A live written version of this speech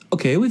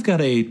Okay, we've got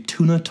a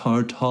tuna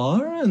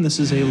tartare, and this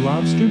is a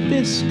lobster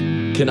bisque.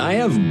 Can I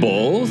have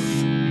both?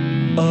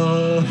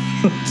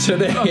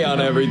 Today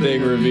on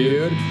Everything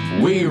Reviewed,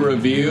 we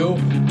review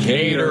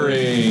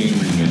catering.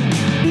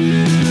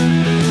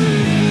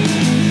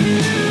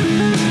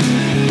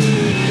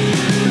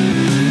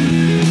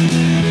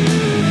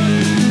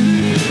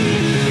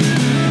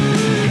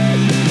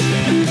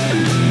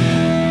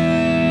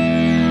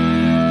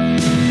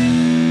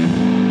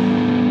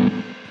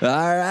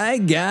 All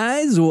right,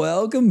 guys,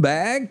 welcome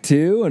back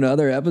to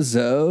another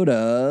episode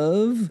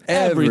of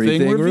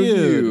Everything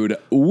Reviewed.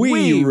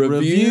 We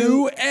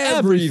review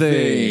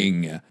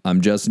everything.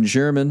 I'm Justin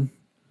Sherman.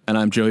 And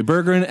I'm Joey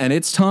Bergeron, and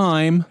it's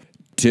time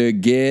To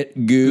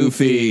get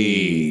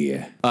goofy.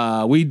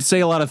 we say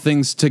a lot of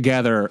things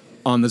together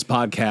on this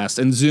podcast,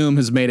 and Zoom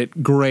has made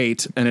it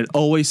great, and it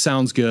always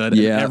sounds good,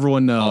 and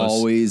everyone knows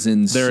Always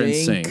in they're sync.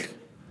 in sync.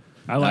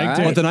 I liked right.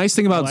 it. But the nice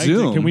thing about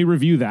Zoom... Can we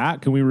review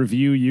that? Can we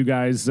review you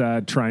guys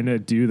trying to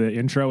do the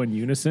intro in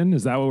unison?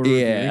 Is that what we're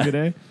reviewing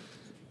today?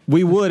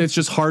 We would. It's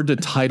just hard to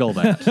title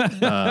that.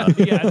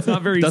 Yeah, it's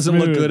not very Doesn't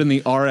look smooth. good in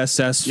the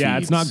RSS feeds. Yeah,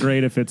 it's not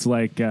great if it's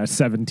like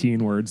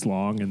 17 words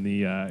long in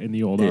the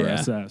old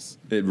RSS.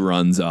 It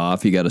runs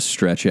off. You got to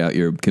stretch out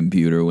your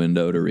computer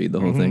window to read the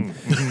whole thing.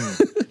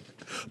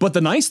 But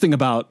the nice thing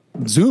about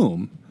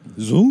Zoom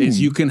is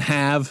you can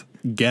have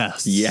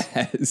guests.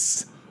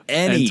 Yes.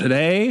 And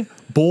today,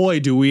 boy,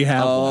 do we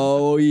have one.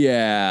 Oh,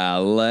 yeah.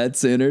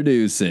 Let's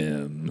introduce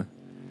him.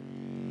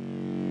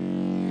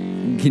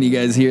 Can you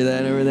guys hear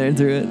that over there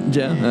through it,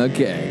 Joe?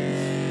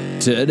 Okay.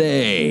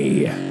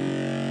 Today,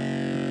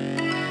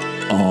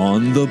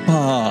 on the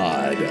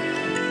pod,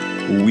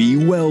 we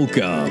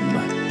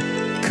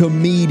welcome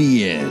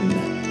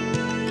comedian,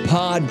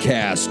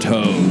 podcast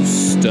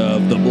host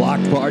of the Block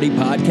Party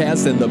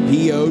Podcast and the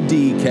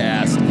POD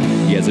Cast.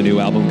 He has a new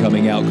album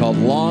coming out called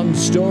Long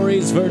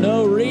Stories for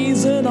No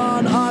Reason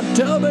on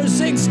October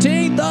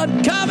 16th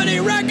on Comedy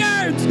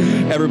Records.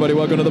 Everybody,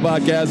 welcome to the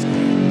podcast,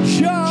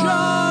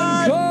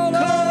 John Colin!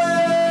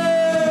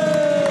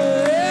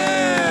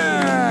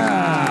 Yeah!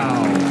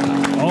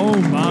 Oh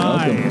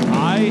my!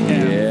 I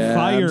am Yeah,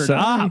 fired I'm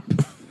sorry. up.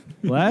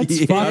 Let's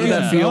Yeah. fucking How did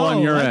that feel go.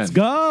 on your Let's end?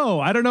 go.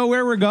 I don't know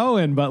where we're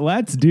going, but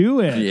let's do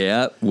it.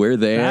 Yeah, we're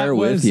there That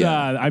with was, you.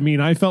 I mean,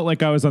 I felt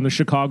like I was on the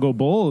Chicago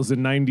Bulls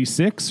in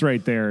 '96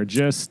 right there.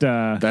 Just,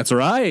 That's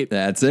right.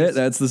 That's it.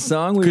 That's the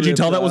song we Could you ripped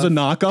tell that was a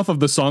off. knockoff of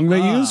the song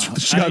they used? for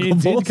the Chicago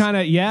it Bulls? did kind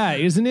of, yeah.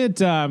 Isn't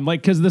it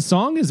like, because the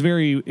song is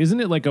very,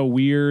 isn't it like a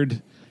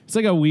weird, it's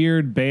like a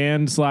weird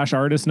band /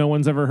 artist no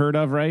one's ever heard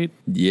of, right?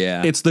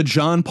 Yeah. It's the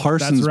John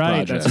Parsons That's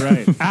right. project.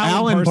 That's right.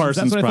 Alan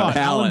Parsons That's what I thought.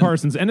 project. Alan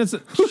Parsons. And it's,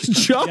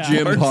 John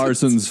Jim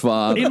Parsons'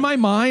 father. in my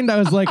mind, I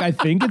was like, I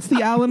think it's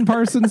the Alan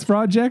Parsons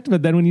project.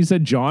 But then when you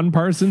said John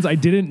Parsons, I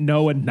didn't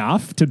know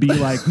enough to be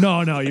like,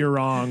 no, you're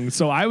wrong.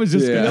 So I was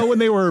just, Yeah. You know, when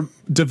they were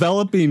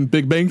developing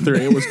Big Bang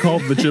Theory, it was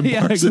called the Jim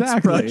yeah, Parsons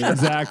exactly. project.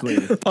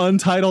 Exactly.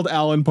 Untitled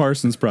Alan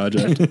Parsons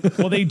project.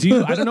 Well, they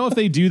do. I don't know if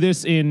they do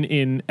this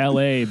in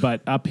LA,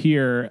 but up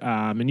here,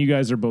 and you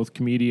guys are both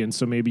comedians,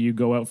 so maybe you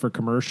go out for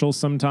commercials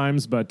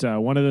sometimes. But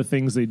one of the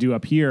things they do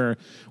up here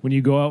when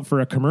you go out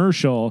for a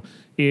commercial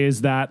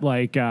is that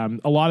like a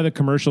lot of the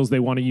commercials, they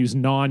want to use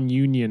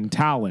non-union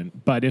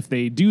talent. But if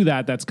they do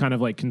that, that's kind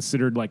of like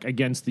considered like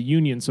against the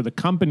union. So the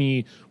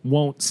company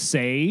won't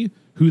say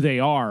who they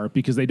are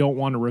because they don't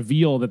want to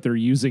reveal that they're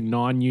using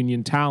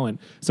non-union talent.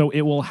 So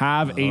it will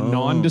have a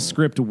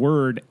nondescript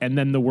word and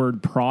then the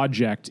word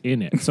project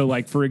in it. So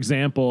like, for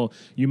example,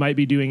 you might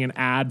be doing an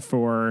ad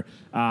for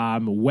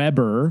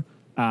Weber,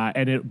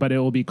 but it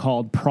will be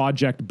called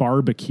Project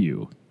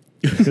Barbecue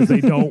because they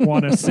don't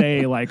want to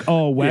say like,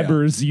 oh,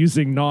 Weber's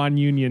using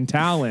non-union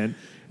talent.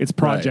 It's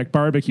Project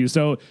Barbecue.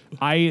 So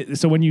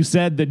when you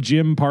said the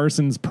Jim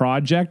Parsons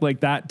project,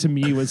 like that to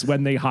me was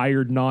when they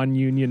hired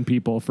non-union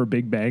people for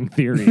Big Bang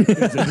Theory. It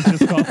was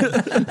just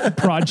called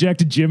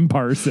Project Jim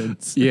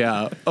Parsons.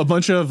 Yeah, a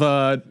bunch of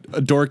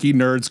dorky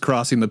nerds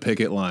crossing the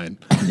picket line.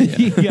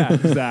 Yeah,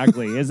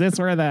 exactly. Is this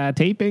where the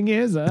taping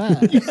is? I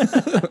don't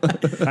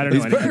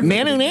know.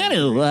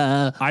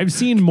 Nanu. I've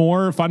seen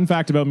more, fun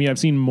fact about me, I've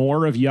seen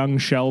more of Young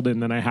Sheldon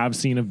than I have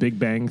seen of Big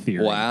Bang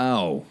Theory.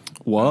 Wow.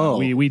 Whoa.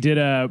 We did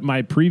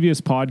my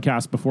previous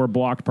podcast before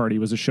Block Party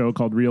was a show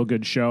called Real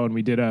Good Show, and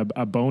we did a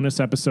bonus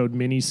episode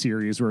mini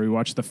series where we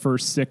watched the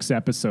first 6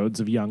 episodes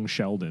of Young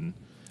Sheldon.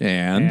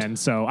 And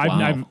So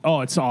I've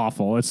it's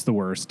awful. It's the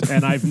worst.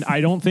 And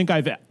I don't think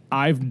I've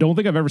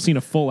ever seen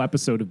a full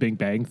episode of Big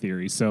Bang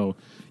Theory. So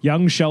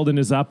Young Sheldon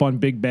is up on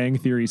Big Bang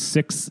Theory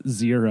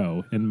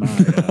 6-0 in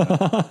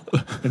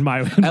my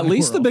At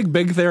least the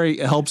Big Theory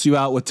helps you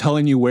out with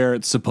telling you where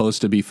it's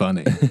supposed to be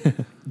funny.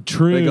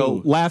 True. They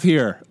go, laugh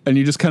here. And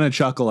you just kind of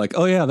chuckle like,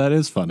 oh, yeah, that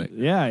is funny.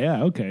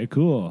 Yeah. Okay,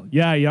 cool.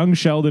 Yeah. Young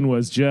Sheldon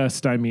was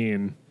just, I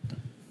mean,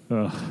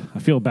 I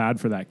feel bad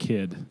for that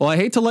kid. Well, I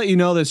hate to let you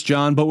know this,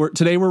 John, but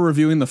today we're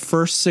reviewing the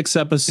first 6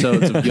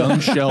 episodes of Young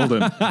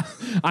Sheldon.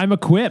 I'm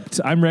equipped.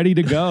 I'm ready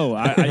to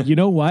go. You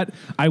know what?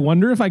 I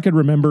wonder if I could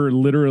remember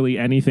literally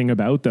anything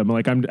about them.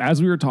 Like,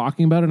 as we were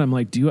talking about it, I'm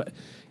like,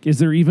 is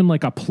there even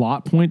like a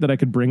plot point that I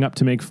could bring up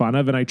to make fun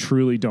of? And I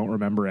truly don't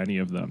remember any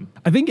of them.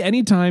 I think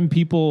anytime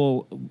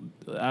people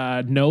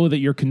know that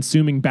you're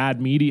consuming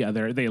bad media,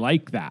 they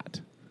like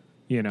that,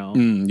 you know?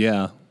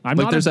 Yeah.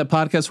 There's that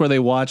podcast where they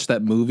watch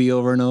that movie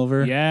over and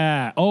over.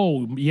 Yeah.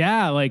 Oh,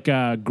 yeah. Like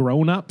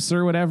Grown Ups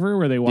or whatever,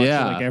 where they watch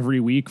it like every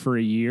week for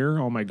a year.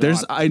 Oh my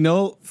God. I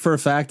know for a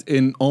fact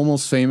in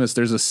Almost Famous,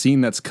 there's a scene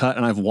that's cut,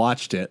 and I've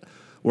watched it,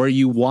 where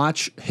you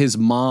watch his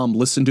mom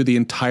listen to the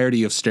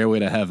entirety of Stairway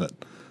to Heaven.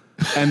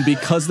 And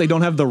because they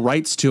don't have the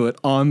rights to it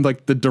on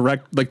like the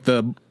direct, like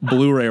the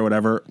Blu-ray or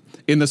whatever,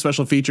 in the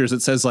special features,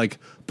 it says like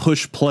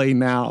push play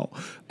now.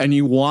 And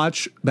you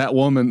watch that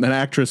woman, that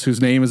actress whose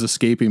name is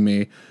escaping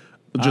me,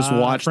 just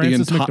watch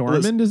Frances the entire.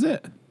 McDormand, is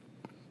it?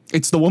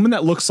 It's the woman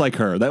that looks like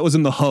her. That was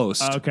in The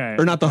Host. Okay.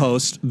 Or not The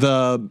Host,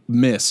 The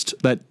Mist,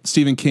 that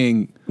Stephen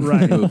King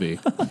movie.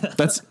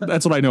 That's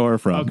what I know her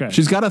from. Okay.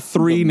 She's got a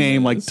 3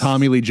 name like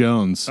Tommy Lee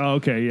Jones. Oh,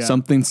 okay, yeah.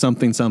 Something,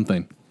 something,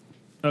 something.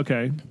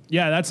 Okay.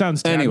 Yeah, that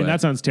sounds Anyway.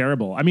 that sounds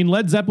terrible. I mean,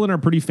 Led Zeppelin are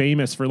pretty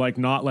famous for like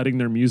not letting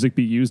their music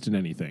be used in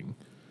anything.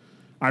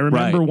 I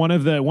remember one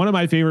of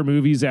my favorite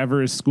movies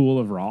ever is School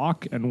of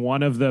Rock, and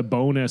one of the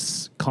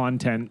bonus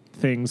content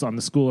things on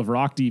the School of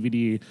Rock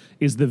DVD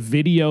is the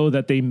video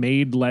that they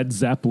made Led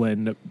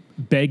Zeppelin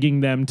begging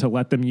them to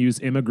let them use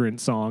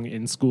Immigrant Song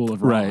in School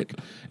of Rock. Right.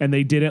 And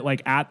they did it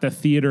like at the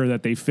theater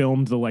that they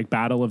filmed the like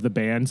Battle of the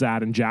Bands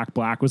at, and Jack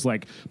Black was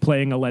like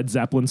playing a Led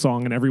Zeppelin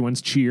song and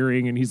everyone's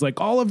cheering, and he's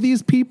like, all of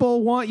these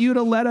people want you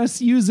to let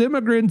us use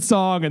Immigrant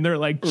Song, and they're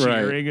like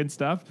cheering and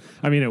stuff.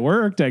 I mean, it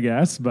worked, I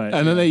guess, but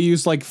And then they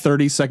used like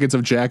 30 seconds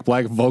of Jack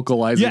Black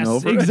vocalizing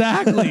over it.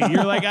 Exactly.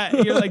 You're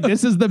like,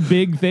 this is the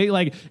big thing.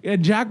 Like,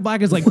 and Jack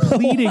Black is like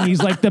pleading.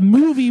 He's like, the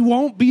movie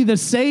won't be the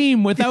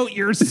same without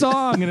your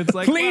song. And it's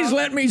like, Please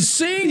let me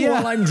sing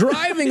while I'm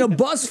driving a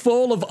bus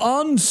full of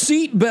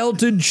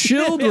unseat-belted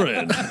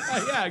children.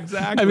 Yeah,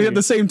 exactly. I mean, at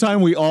the same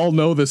time, we all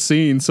know the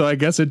scene, so I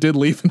guess it did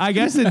leave. I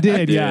guess it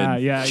did.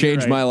 Yeah.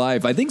 Changed my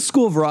life. I think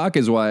School of Rock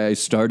is why I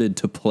started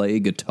to play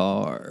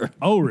guitar.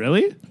 Oh,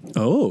 really?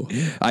 Oh.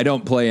 I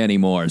don't play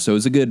anymore, so it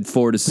was a good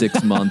 4 to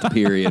 6 month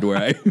period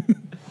where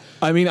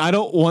I mean, I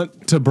don't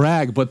want to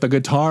brag, but the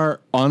guitar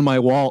on my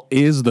wall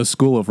is the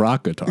School of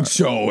Rock guitar.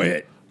 Show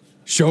it,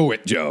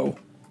 Joe.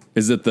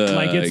 Is it the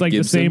It's like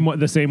Gibson?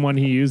 the same one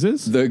he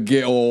uses?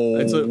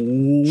 It's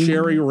a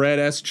cherry red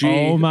SG.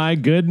 Oh my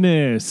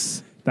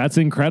goodness. That's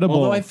incredible.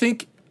 Although I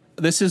think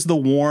this is the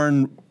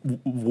worn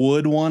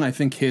wood one. I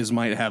think his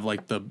might have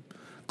like the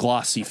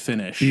glossy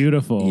finish.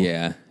 Beautiful.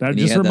 Yeah. That And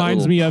he just had that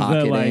reminds me of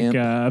little the pocket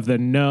amp. of the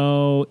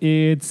no,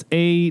 it's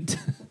 8.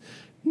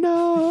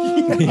 No,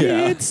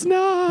 it's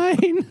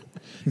 9.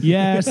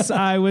 Yes,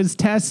 I was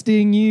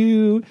testing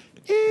you.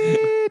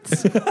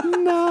 It's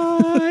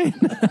 9.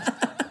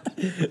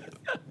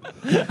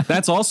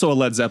 That's also a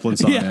Led Zeppelin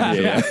song.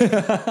 Yeah.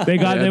 They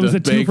got They it was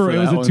had a to beg 2 for for it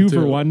was that a one, 2 for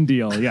too. 1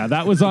 deal. Yeah,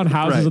 that was on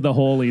Houses Right. of the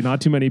Holy.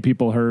 Not too many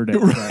people heard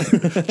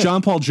it. but-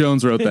 John Paul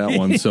Jones wrote that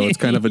one, so it's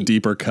kind of a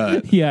deeper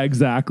cut. Yeah,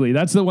 exactly.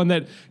 That's the one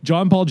that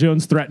John Paul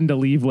Jones threatened to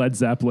leave Led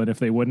Zeppelin if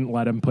they wouldn't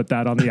let him put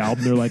that on the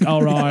album. They're like,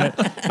 all right,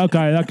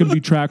 okay, that can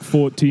be track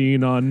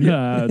 14 on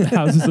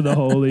Houses of the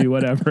Holy,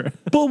 whatever.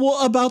 But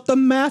what about the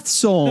math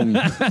song?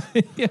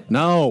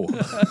 No.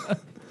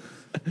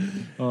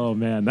 Oh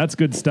man, that's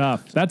good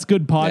stuff. That's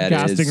good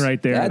podcasting right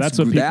there. That's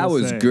what people That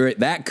was say. great.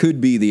 That could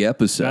be the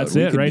episode. That's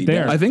We it could right be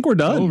there. done. I think we're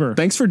done. Over.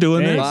 Thanks for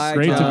doing Thanks. this. Bye,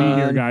 Great to be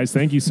here, John. guys.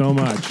 Thank you so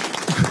much.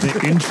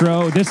 The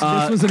intro. This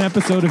was an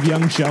episode of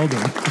Young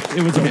Sheldon.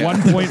 It was a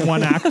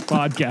 1.1 act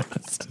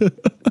podcast.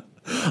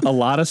 A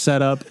lot of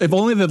setup. If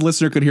only the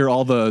listener could hear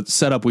all the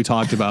setup we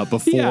talked about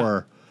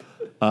before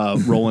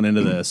rolling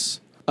into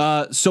this.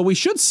 So we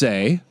should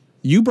say,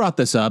 you brought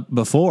this up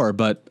before,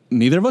 but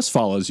neither of us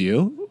follows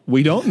you.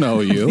 We don't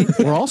know you.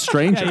 We're all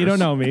strangers. Yeah, you don't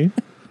know me.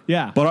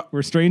 Yeah, But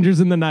we're strangers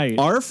in the night.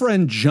 Our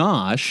friend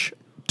Josh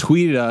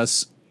tweeted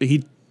us.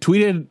 He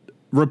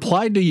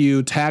replied to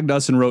you, tagged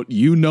us, and wrote,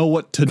 "You know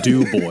what to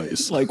do,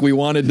 boys." Like we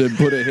wanted to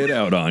put a hit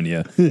out on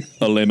you.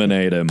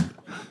 Eliminate him.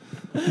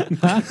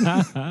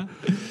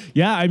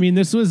 Yeah, I mean,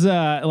 this was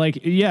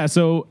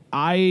so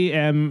I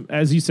am,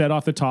 as you said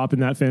off the top in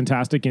that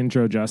fantastic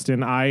intro,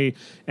 Justin, I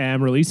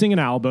am releasing an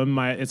album.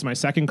 It's my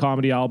second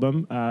comedy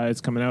album.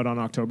 It's coming out on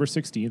October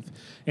 16th.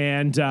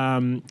 And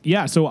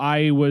so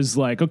I was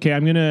like,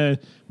 okay,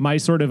 my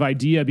sort of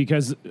idea,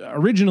 because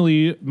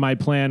originally my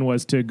plan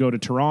was to go to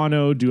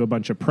Toronto, do a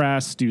bunch of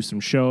press, do some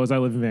shows. I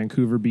live in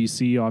Vancouver,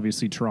 BC.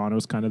 Obviously,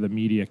 Toronto's kind of the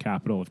media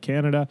capital of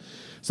Canada.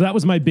 So that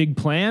was my big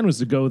plan, was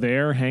to go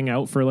there, hang out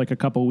out for like a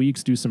couple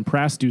weeks, do some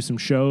press, do some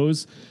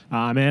shows.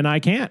 And I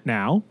can't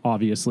now,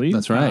 obviously.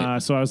 That's right.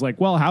 So I was like,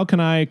 well, how can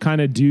I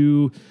kind of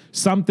do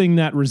something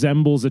that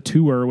resembles a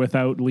tour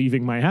without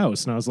leaving my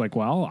house? And I was like,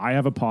 well, I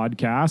have a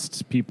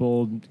podcast.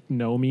 People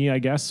know me, I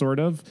guess, sort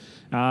of.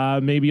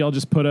 Maybe I'll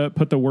just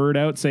put the word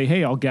out, say,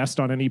 hey, I'll guest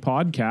on any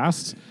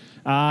podcast.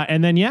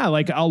 And then, yeah,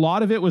 like a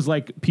lot of it was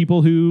like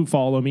people who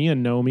follow me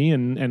and know me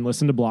and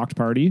listen to Blocked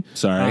Party.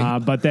 Sorry.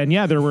 But then,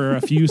 yeah, there were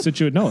a few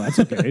situations. No, that's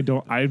okay.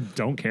 I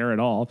don't care at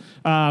all.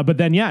 But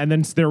then, yeah, and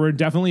then there were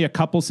definitely a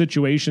couple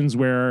situations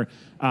where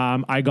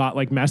I got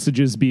like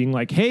messages being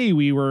like, hey,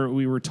 we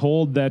were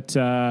told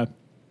that,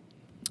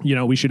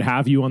 we should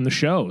have you on the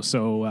show.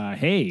 So,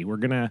 hey, we're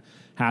going to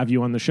have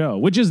you on the show,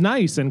 which is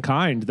nice and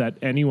kind that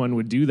anyone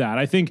would do that.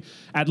 I think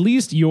at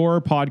least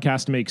your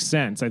podcast makes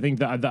sense. I think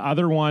the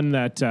other one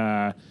that,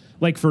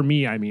 like for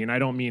me, I mean, I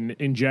don't mean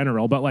in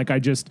general, but like I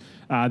just,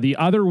 the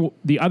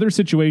other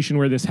situation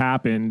where this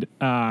happened,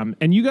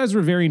 and you guys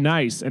were very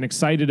nice and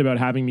excited about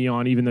having me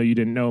on, even though you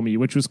didn't know me,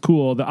 which was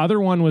cool. The other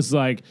one was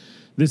like,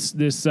 this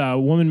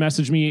woman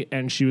messaged me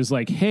and she was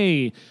like,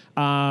 hey,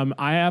 I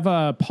have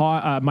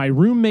my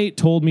roommate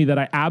told me that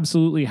I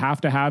absolutely have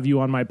to have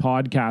you on my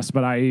podcast,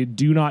 but I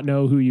do not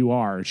know who you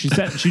are. She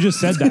just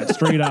said that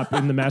straight up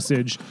in the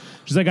message.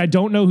 She's like, I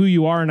don't know who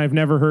you are and I've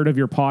never heard of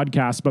your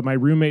podcast, but my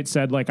roommate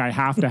said like, I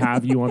have to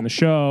have you on the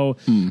show.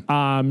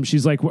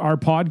 She's like, our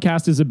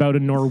podcast is about a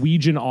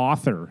Norwegian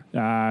author.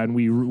 And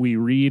we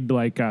read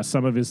like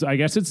some of his, I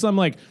guess it's some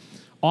like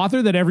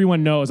author that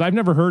everyone knows. I've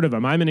never heard of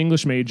him. I'm an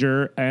English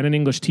major and an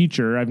English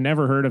teacher. I've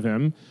never heard of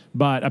him,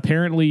 but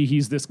apparently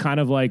he's this kind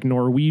of like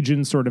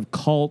Norwegian sort of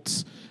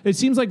cult. It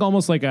seems like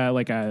almost like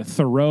a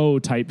Thoreau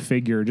type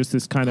figure, just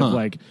this kind of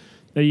like,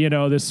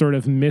 this sort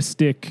of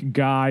mystic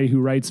guy who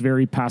writes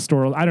very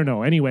pastoral. I don't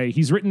know. Anyway,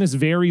 he's written this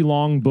very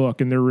long book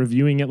and they're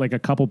reviewing it like a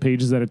couple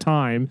pages at a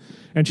time.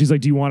 And she's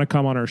like, do you want to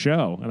come on our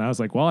show? And I was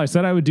like, well, I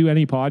said I would do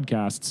any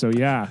podcast. So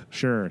yeah,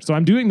 sure. So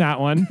I'm doing that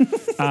one.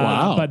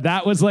 Wow. But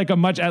that was like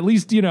at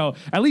least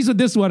with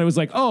this one, it was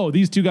like, oh,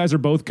 these two guys are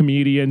both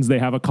comedians. They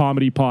have a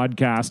comedy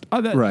podcast.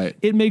 Right.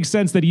 It makes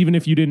sense that even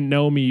if you didn't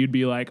know me, you'd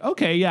be like,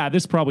 okay, yeah,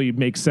 this probably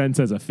makes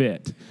sense as a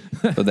fit.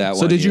 But that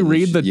So did you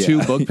read the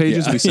 2 book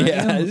pages we sent?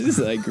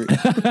 Yeah, I agree.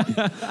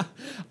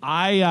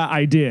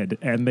 I did,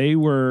 and they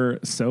were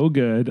so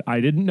good. I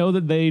didn't know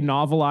that they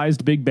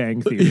novelized Big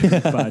Bang Theory,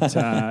 but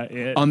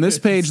on this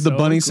page, the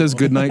bunny says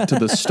goodnight to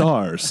the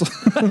stars.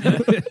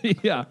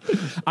 Yeah,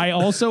 I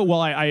also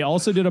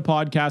did a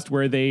podcast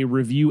where they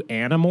review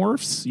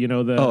Animorphs.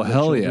 The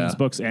hell children's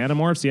books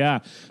Animorphs. Yeah,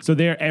 so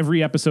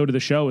every episode of the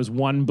show is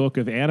one book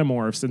of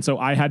Animorphs, and so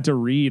I had to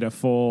read a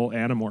full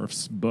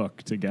Animorphs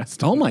book to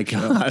guest. Oh my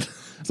god.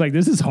 It's like,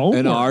 this is homework.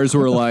 And ours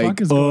were like,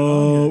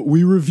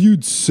 we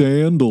reviewed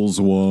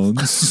sandals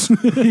once.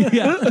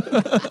 Yeah.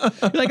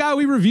 Like,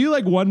 we review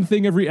like one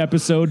thing every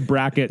episode,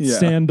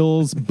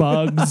 sandals,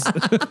 bugs.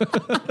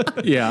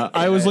 Yeah,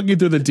 I was looking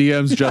through the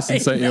DMs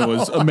Justin sent you,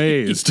 was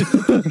amazed.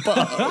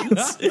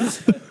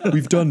 bugs.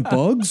 We've done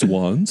bugs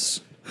once.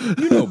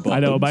 You know, bugs. I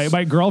know.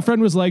 My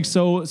girlfriend was like,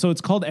 so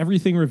it's called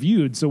Everything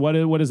Reviewed. So what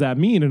does that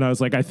mean? And I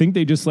was like, I think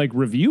they just like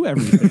review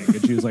everything.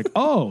 And she was like,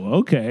 oh,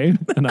 okay.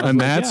 And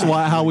that's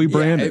how we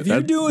brand it. If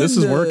you're doing this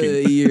is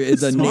working.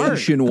 It's a Smart.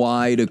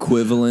 nationwide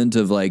equivalent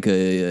of like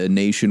a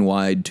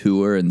nationwide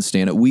tour and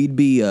stand-up. We'd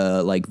be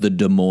like the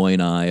Des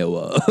Moines,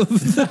 Iowa.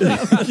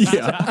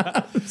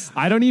 Yeah.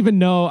 I don't even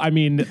know. I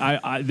mean,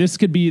 this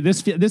could be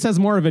this has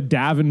more of a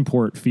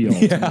Davenport feel. To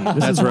me. This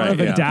that's is more right, of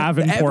a yeah.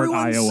 Davenport, Everyone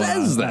Iowa.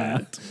 says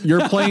that.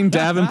 You're playing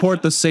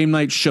Davenport the same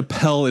night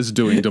Chappelle is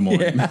doing Des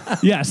Moines.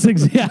 Yes,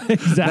 exactly.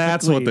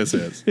 That's what this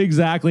is.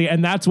 Exactly.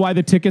 And that's why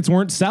the tickets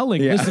weren't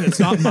selling. Yeah. Listen, it's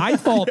not my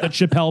fault that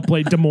Chappelle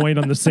played Des Moines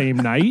on the same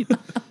night.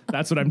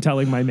 That's what I'm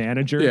telling my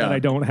manager that I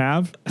don't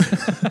have.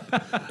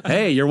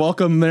 Hey, you're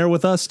welcome there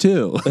with us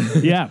too.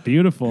 Yeah,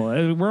 beautiful.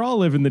 We're all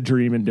living the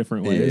dream in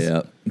different ways.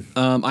 Yeah.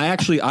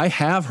 I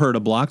have heard a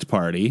Blocked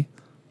Party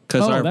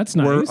because that's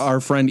nice. our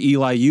friend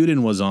Eli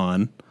Uden was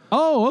on.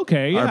 Oh,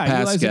 okay. Yeah, our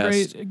past Eli's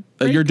guest. a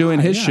great You're doing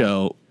guy, his yeah.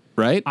 show,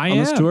 right? I on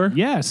am. this tour?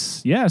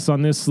 Yes,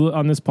 on this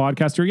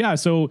podcast tour. Yeah.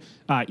 So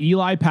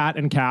Eli, Pat,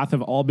 and Kath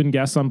have all been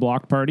guests on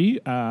Blocked Party,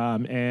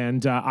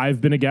 and I've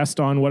been a guest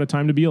on What a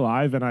Time to Be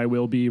Alive, and I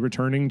will be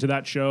returning to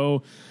that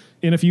show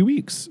in a few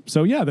weeks.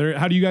 So yeah,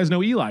 how do you guys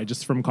know Eli?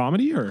 Just from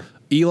comedy, or?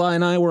 Eli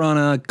and I were on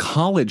a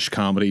college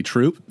comedy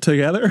troupe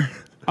together.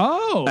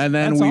 Oh, And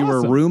then that's we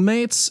were awesome.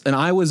 roommates, and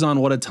I was on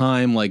What a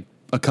Time like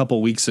a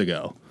couple weeks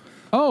ago.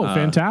 Oh,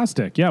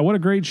 fantastic! Yeah, what a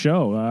great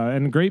show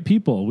and great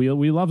people.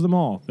 We love them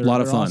all. They're, A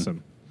lot of they're fun.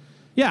 Awesome.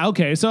 Yeah.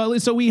 Okay.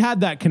 So we had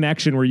that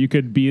connection where you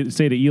could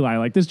say to Eli,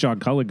 like, this John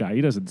Cullen guy,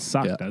 he doesn't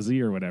suck, does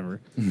he, or whatever.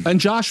 And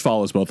Josh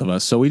follows both of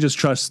us, so we just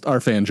trust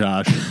our fan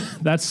Josh.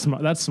 That's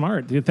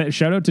smart.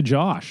 Shout out to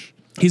Josh.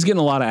 He's getting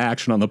a lot of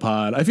action on the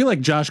pod. I feel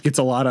like Josh gets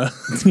a lot of.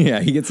 Yeah,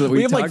 he gets.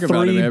 We have talk like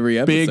about him 3 every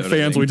episode. big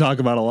fans we talk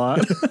about a lot.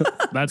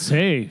 That's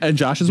hey. And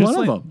Josh is Just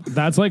one like, of them.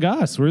 That's like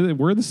us.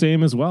 We're the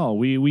same as well.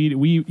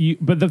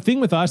 But the thing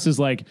with us is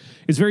like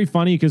it's very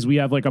funny because we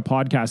have like a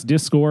podcast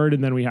Discord,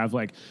 and then we have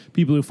like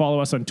people who follow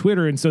us on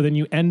Twitter, and so then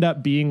you end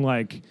up being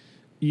like,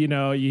 you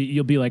know,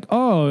 you'll be like,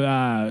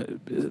 oh,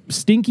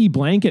 Stinky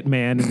Blanket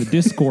Man in the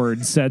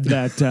Discord said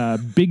that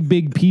Big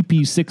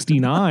PP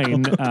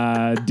 69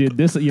 did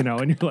this, you know,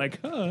 and you're like,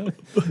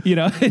 you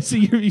know, so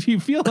you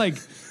feel like,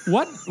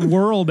 what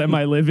world am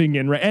I living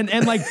in? Right?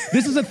 And like,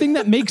 this is a thing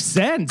that makes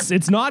sense.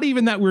 It's not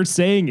even that we're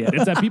saying it.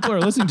 It's that people are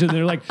listening to it.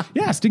 They're like,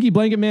 yeah, Stinky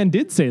Blanket Man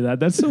did say that.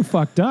 That's so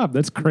fucked up.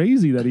 That's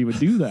crazy that he would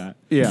do that.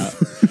 Yeah.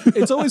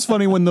 It's always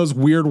funny when those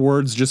weird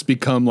words just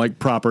become like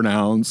proper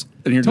nouns.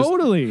 And you're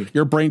Totally.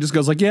 Your brain just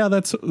goes like, yeah,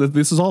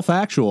 this is all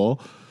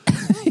factual.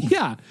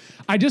 Yeah.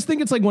 I just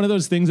think it's like one of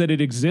those things that it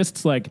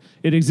exists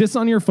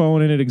on your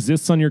phone and it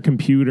exists on your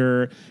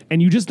computer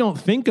and you just don't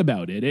think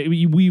about it.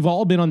 We've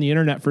all been on the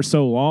internet for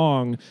so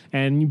long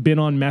and been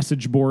on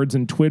message boards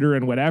and Twitter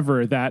and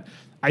whatever that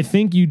I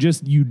think you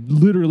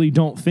literally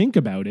don't think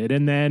about it.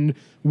 And then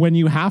when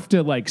you have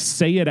to like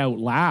say it out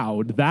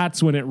loud,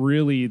 that's when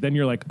then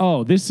you're like,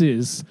 oh,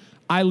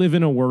 I live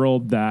in a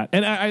world that,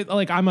 and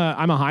I'm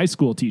a high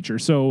school teacher.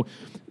 So,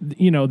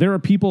 you know, there are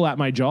people at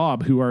my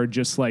job who are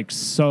just like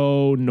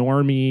so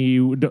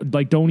normie,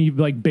 like don't even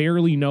like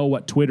barely know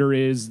what Twitter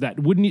is, that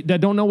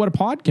don't know what a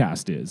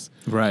podcast is.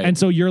 Right. And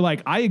so you're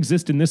like, I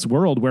exist in this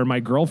world where my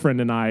girlfriend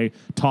and I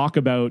talk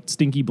about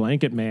Stinky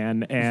Blanket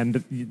Man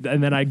and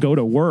then I go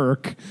to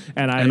work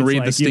and read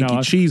like, the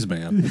Stinky Cheese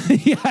Man.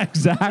 Yeah,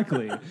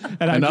 exactly.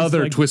 And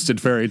other like, twisted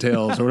fairy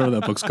tales or whatever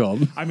that book's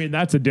called. I mean,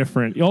 that's a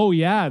different, oh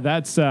yeah,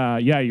 that's,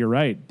 yeah, you're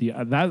right.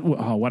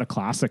 What a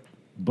classic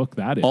book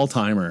that is.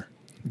 All-timer.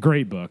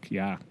 Great book,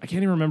 yeah. I can't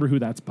even remember who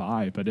that's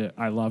by, but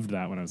I loved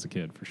that when I was a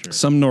kid, for sure.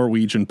 Some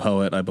Norwegian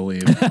poet, I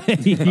believe.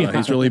 Yeah.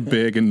 He's really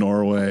big in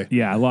Norway.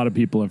 Yeah, a lot of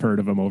people have heard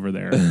of him over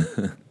there.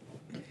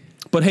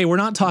 But hey, we're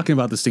not talking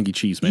about the Stinky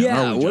Cheese Man.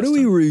 Yeah, what are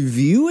we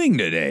reviewing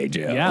today,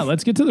 Joe? Yeah,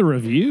 let's get to the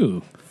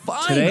review.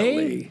 Finally.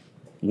 Today,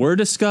 we're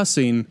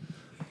discussing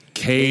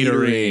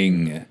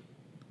catering.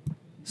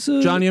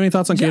 So, John, you have any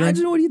thoughts on catering? I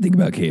don't know. What do you think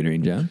about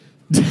catering, John?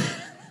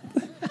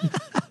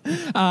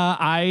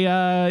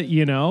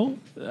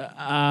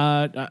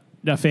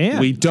 A fan.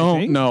 We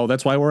don't know.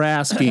 That's why we're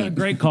asking.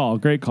 Great call.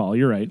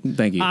 You're right.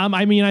 Thank you.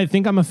 I mean, I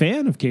think I'm a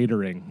fan of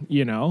catering.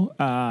 You know,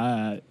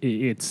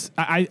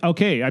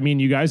 okay. I mean,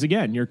 you guys,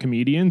 again, you're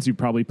comedians. You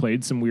probably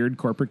played some weird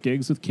corporate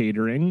gigs with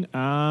catering.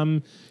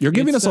 You're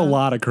giving us a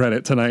lot of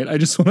credit tonight. I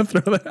just want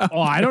to throw that out.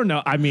 Oh, I don't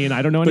know. I mean,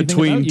 I don't know anything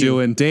Between about you.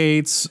 doing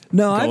dates,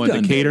 going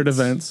to catered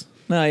events.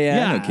 No,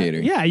 I know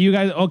catering. Yeah, you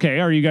guys. Okay,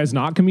 are you guys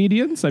not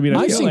comedians? I mean,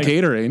 I've seen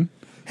catering.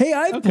 Hey,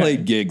 I've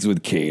played gigs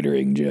with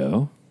catering,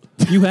 Joe.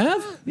 You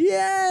have?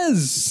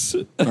 Yes.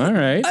 All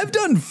right. I've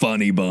done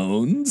Funny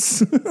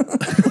Bones.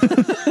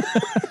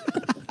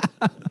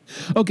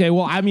 Okay,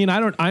 well, I mean,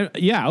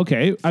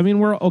 okay. I mean,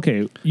 we're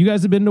okay. You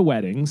guys have been to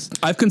weddings.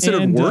 I've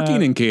considered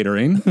working in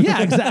catering.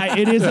 Yeah,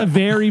 exactly. It is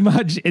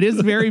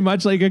very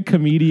much like a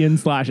comedian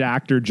 /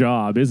 actor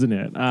job, isn't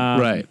it?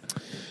 Right.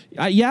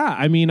 Yeah,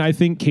 I mean, I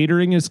think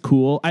catering is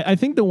cool. I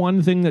think the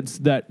one thing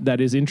that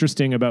is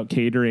interesting about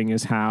catering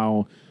is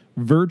how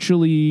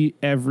virtually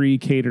every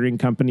catering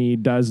company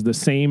does the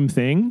same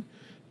thing.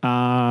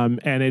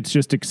 And it's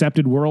just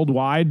accepted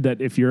worldwide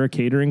that if you're a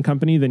catering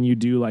company, then you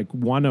do like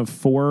one of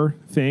 4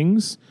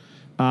 things.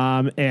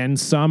 And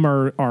some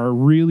are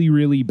really,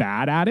 really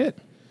bad at it.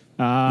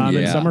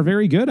 And some are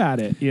very good at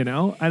it, you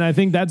know? And I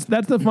think that's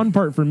the fun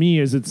part for me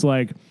is it's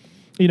like,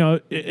 you know,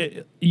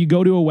 you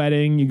go to a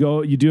wedding,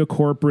 you do a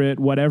corporate,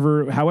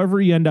 whatever, however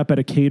you end up at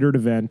a catered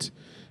event.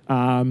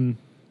 And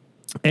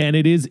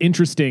it is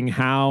interesting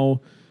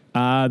how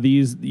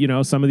these, you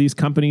know, some of these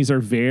companies are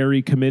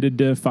very committed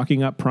to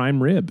fucking up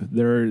prime rib.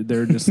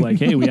 They're just like,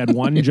 hey, we had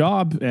one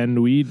job and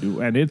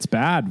it's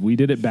bad. We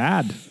did it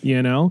bad.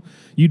 You know,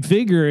 you'd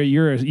figure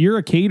you're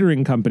a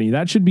catering company.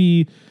 That should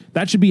be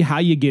how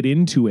you get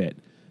into it.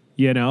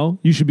 You know,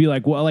 you should be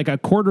like, well, like a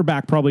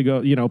quarterback probably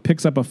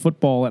picks up a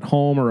football at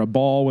home or a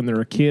ball when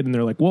they're a kid and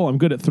they're like, well, I'm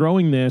good at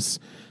throwing this.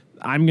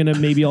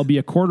 I'll be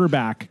a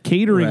quarterback.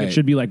 Catering, right. It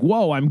should be like,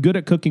 whoa, I'm good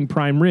at cooking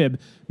prime rib.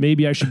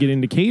 Maybe I should get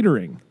into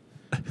catering.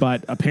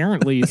 But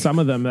apparently some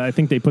of them, I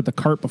think they put the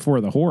cart before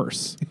the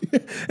horse.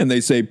 And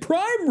they say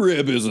prime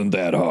rib isn't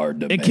that hard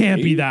to make. It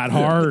can't be that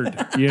hard,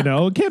 you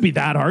know? It can't be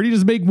that hard. You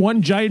just make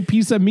one giant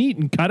piece of meat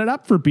and cut it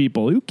up for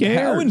people. Who cares?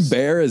 How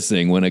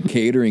embarrassing when a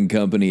catering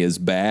company is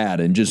bad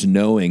and just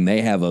knowing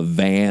they have a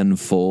van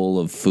full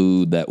of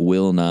food that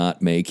will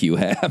not make you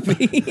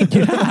happy.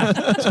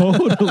 Yeah,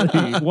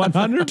 totally.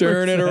 100%.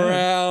 Turn it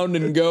around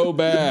and go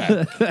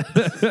back.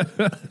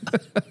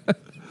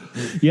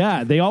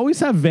 Yeah, they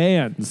always have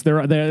vans.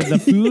 The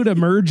food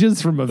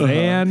emerges from a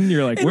van.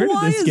 You're like, where did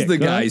this get? Why is the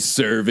guy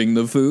serving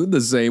the food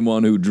the same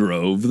one who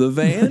drove the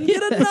van?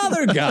 Get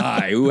another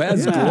guy who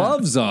has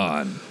gloves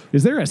on.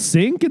 is there a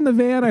sink in the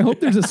van? I hope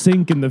there's a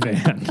sink in the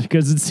van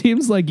because it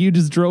seems like you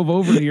just drove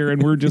over here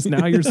and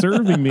now you're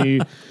serving me.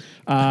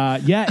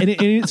 Yeah. And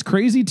it's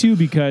crazy too,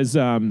 because,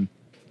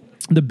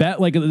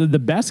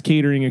 the best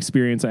catering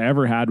experience I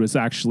ever had was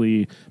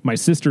actually my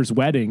sister's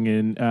wedding,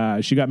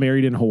 and she got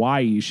married in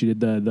Hawaii. She did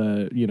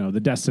the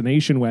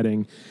destination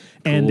wedding,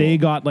 and they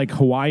got like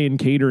Hawaiian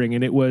catering,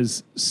 and it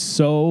was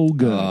so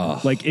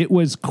good. Like it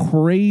was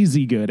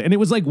crazy good, and it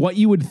was like what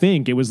you would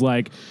think. It was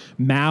like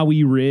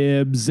Maui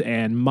ribs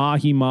and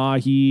mahi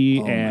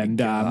mahi and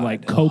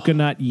like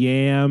coconut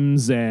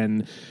yams,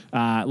 and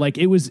like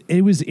it was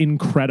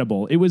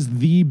incredible. It was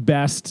the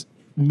best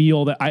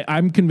meal that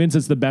I'm convinced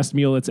it's the best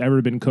meal that's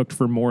ever been cooked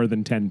for more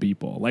than 10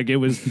 people. Like there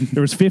was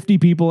 50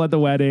 people at the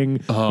wedding.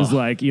 It was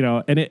like,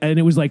 and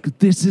it was like,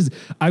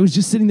 I was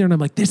just sitting there and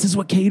I'm like, this is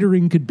what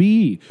catering could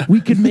be.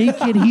 We could make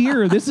it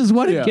here. This is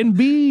what it can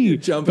be. You're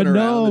jumping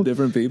around the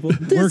different people.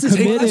 We're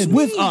committed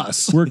with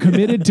us. We're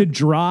committed to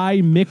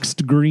dry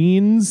mixed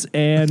greens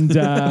and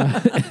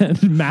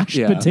mashed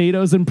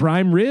potatoes and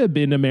prime rib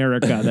in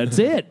America. That's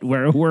it.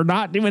 We're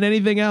not doing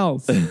anything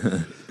else.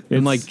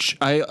 And like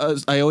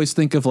I always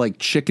think of like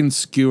chicken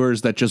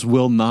skewers that just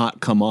will not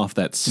come off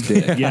that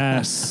stick.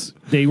 Yes,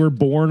 they were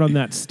born on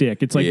that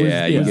stick. It's like, you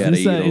gotta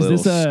eat a little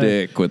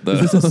stick with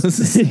those.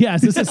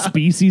 Is this a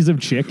species of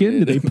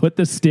chicken? Do they put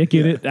the stick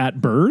in it at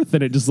birth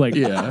and it just like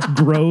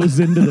grows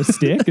into the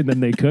stick and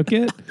then they cook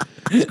it?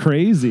 It's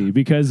crazy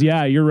because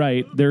you're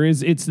right.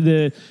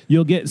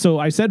 You'll get. So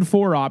I said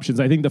 4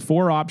 options. I think the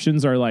 4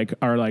 options are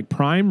like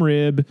prime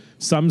rib,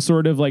 some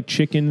sort of like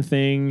chicken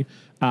thing.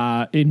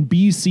 In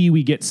BC,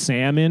 we get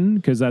salmon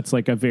because that's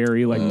like a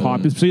very like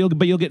popular. So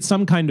you'll get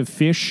some kind of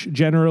fish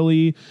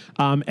generally,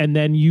 and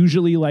then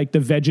usually like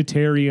the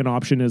vegetarian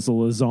option is a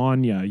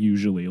lasagna.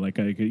 Usually,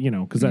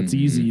 because that's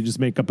easy. You just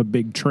make up a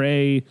big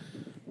tray.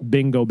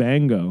 Bingo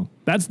bango.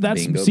 That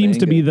seems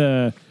to be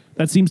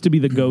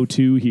the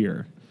go-to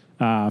here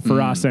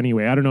for us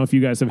anyway. I don't know if you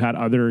guys have had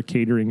other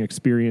catering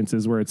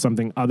experiences where it's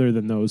something other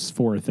than those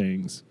 4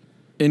 things.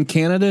 In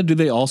Canada, do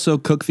they also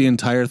cook the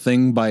entire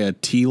thing by a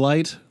tea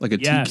light, like a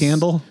tea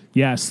candle?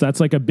 Yes, that's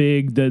like a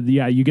big.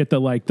 You get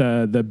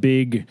the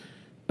big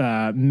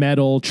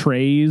metal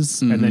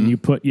trays, and then you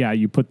put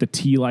the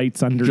tea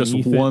lights underneath.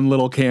 Just one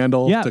little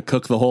candle to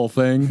cook the whole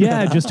thing.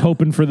 Yeah, just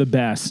hoping for the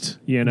best.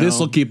 This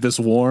will keep this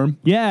warm.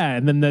 Yeah,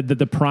 and then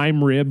the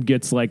prime rib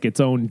gets like its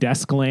own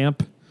desk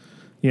lamp.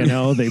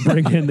 They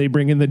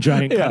bring in the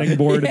giant cutting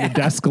board and the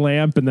desk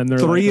lamp, and then they're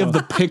 3 of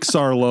the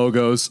Pixar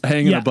logos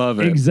hanging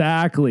above it.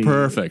 Exactly.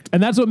 Perfect.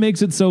 And that's what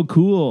makes it so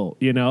cool,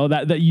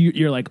 that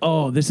you're like,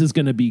 oh, this is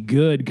going to be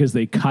good because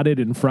they cut it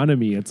in front of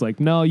me. It's like,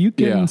 no, you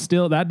can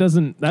still, that's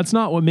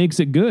not what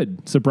makes it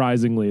good.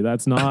 Surprisingly,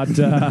 that's not,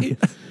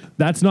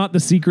 that's not the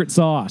secret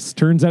sauce.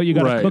 Turns out you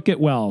got to cook it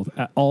well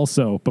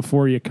also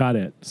before you cut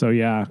it. So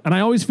yeah. And I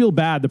always feel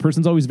bad. The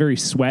person's always very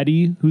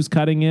sweaty who's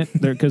cutting it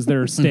because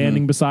they're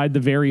standing beside the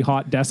very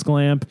hot desk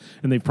lamp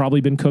and they've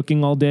probably been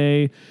cooking all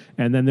day.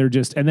 And then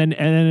and then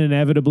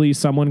inevitably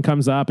someone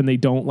comes up and they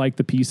don't like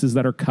the pieces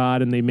that are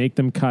cut and they make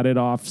them cut it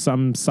off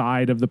some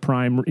side of the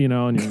prime, and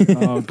you're like,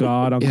 oh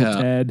God, Uncle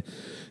Ted,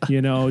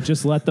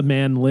 just let the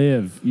man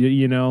live.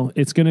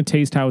 It's going to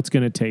taste how it's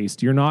going to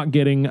taste. You're not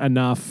getting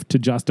enough to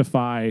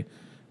justify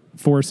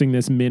forcing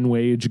this min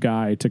wage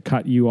guy to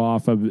cut you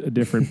off of a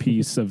different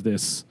piece of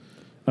this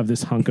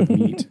hunk of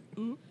meat.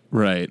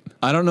 Right.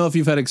 I don't know if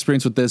you've had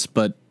experience with this,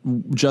 but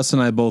Justin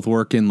and I both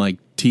work in like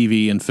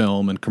TV and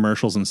film and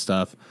commercials and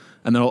stuff.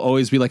 And there'll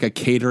always be like a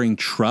catering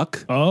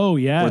truck. Oh,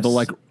 yes. Where they'll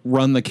like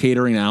run the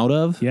catering out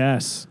of.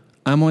 Yes.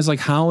 I'm always like,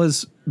 how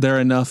is there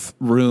enough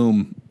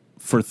room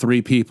for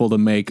 3 people to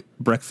make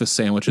breakfast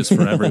sandwiches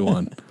for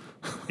everyone?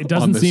 It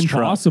doesn't seem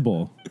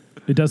possible.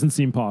 It doesn't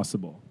seem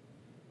possible.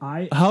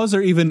 How is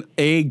there even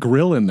a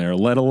grill in there,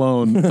 let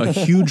alone a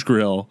huge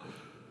grill?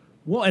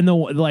 Well, and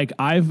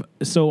I've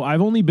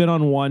only been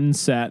on one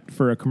set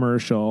for a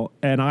commercial,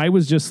 and I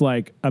was just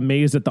like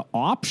amazed at the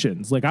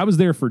options. Like I was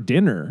there for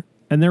dinner,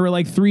 and there were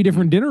like 3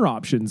 different dinner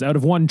options out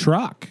of one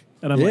truck.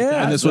 And I'm like,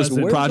 and this was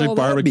Project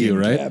Barbecue,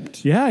 right?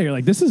 Kept? Yeah, you're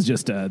like, this is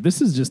just a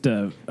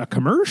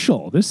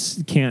commercial.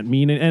 This can't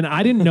mean it. And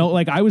I didn't know,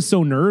 like, I was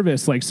so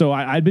nervous. Like, so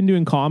I'd been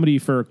doing comedy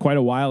for quite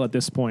a while at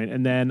this point,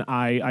 and then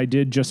I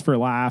did Just for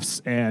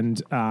Laughs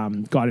and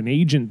got an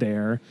agent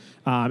there.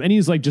 And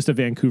he's like just a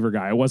Vancouver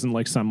guy. It wasn't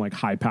like some like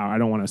high power. I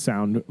don't want to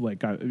sound like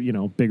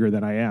bigger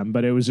than I am,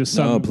 but it was just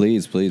some. No,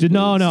 please.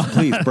 No,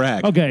 please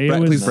brag. Okay,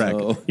 please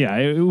brag. Yeah,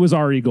 it was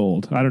Ari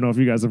Gold. I don't know if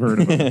you guys have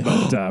heard of him,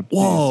 but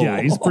whoa,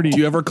 he's pretty. Do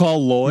you ever call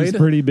Lloyd? He's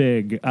pretty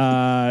big.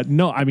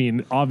 No, I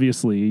mean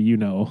obviously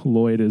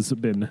Lloyd has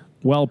been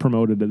well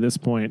promoted at this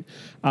point.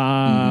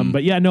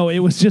 But yeah, no, it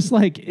was just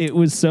like it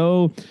was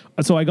so.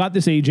 So I got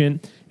this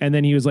agent. And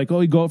then he was like,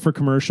 oh, you go out for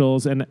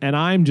commercials. And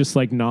I'm just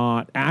like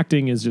not.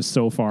 Acting is just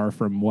so far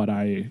from what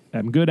I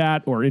am good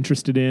at or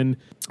interested in.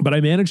 But I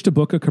managed to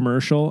book a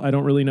commercial. I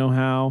don't really know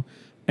how.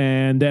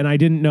 And then I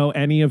didn't know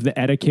any of the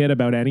etiquette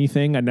about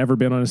anything. I'd never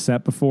been on a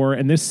set before.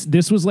 And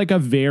this was like a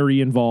very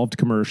involved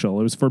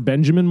commercial. It was for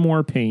Benjamin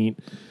Moore Paint.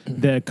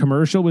 The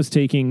commercial was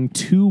taking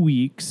 2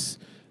 weeks.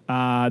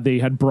 They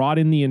had brought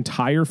in the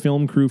entire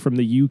film crew from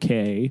the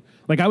UK.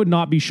 Like, I would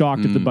not be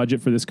shocked if the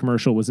budget for this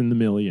commercial was in the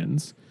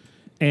millions.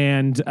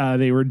 And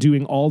they were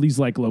doing all these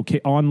like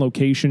on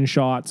location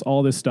shots,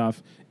 all this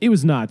stuff. It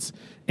was nuts.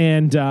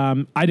 And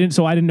I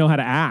didn't know how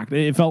to act.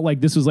 It felt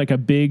like this was like a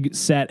big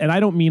set. And I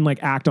don't mean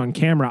like act on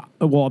camera.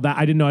 Well, that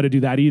I didn't know how to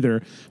do that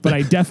either. But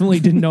I definitely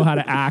didn't know how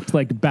to act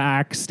like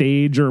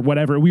backstage or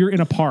whatever. We were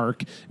in a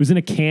park. It was in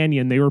a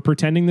canyon. They were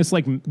pretending this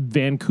like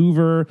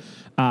Vancouver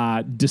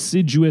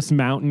deciduous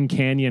mountain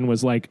canyon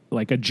was like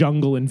a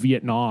jungle in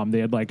Vietnam. They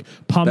had like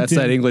pumped That's in,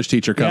 that English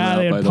teacher coming out,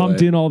 they had by the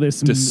pumped way. in all this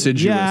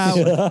Deciduous.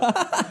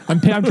 Yeah, I'm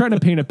trying to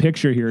paint a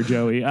picture here,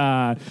 Joey.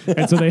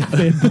 And so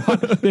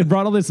they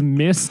brought all this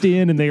mist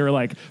in, and they were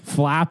like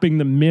flapping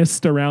the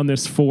mist around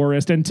this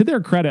forest. And to their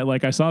credit,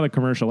 like I saw the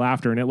commercial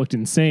after, and it looked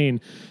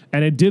insane.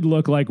 And it did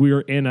look like we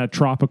were in a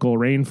tropical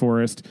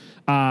rainforest.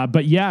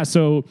 But yeah,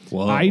 so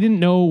I didn't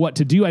know what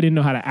to do. I didn't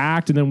know how to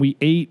act. And then we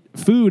ate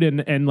food,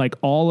 and like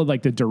all of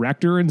like the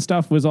director and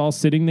stuff was all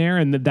sitting there.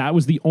 And that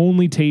was the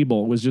only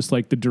table. It was just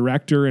like the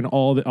director and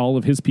all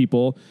of his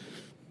people.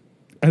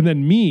 And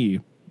then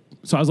me.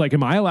 So I was like,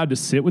 am I allowed to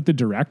sit with the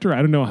director? I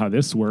don't know how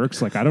this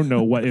works. Like, I don't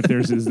know what,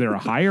 is there a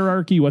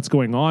hierarchy? What's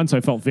going on? So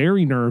I felt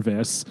very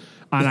nervous.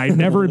 And I'd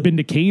never been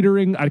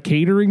to a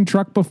catering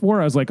truck before.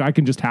 I was like, I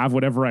can just have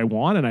whatever I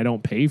want and I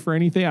don't pay for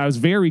anything. I was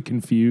very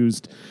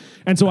confused.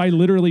 And so I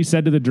literally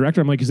said to the director,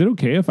 I'm like, is it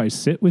okay if I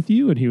sit with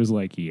you? And he was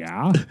like,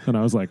 yeah. And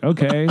I was like,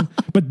 okay.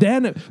 But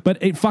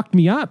it fucked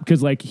me up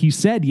because like he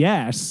said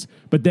yes.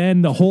 But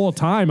then the whole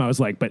time I was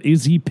like, but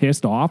is he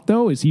pissed off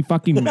though? Is he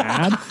fucking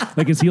mad?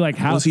 Like, is he like,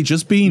 how was he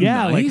just being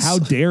nice? Like, how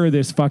dare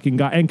this fucking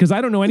guy? And because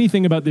I don't know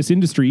anything about this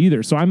industry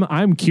either. So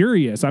I'm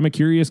curious. I'm a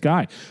curious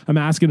guy. I'm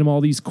asking him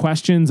all these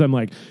questions. I'm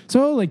like,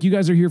 so like you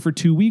guys are here for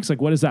 2 weeks. Like,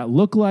 what does that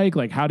look like?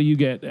 Like, how do you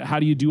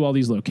do all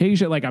these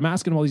locations? Like, I'm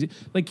asking him all these,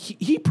 like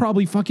he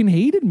probably fucking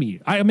hated me.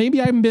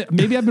 Maybe I've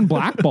been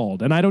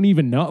blackballed and I don't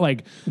even know.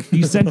 Like,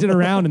 he sent it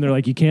around and they're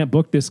like, you can't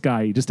book this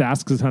guy. He just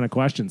asks a ton of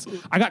questions.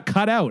 I got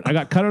cut out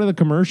of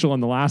the commercial on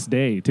the last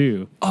day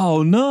too.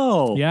 Oh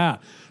no. Yeah.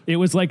 It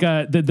was like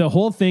the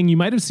whole thing. You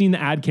might have seen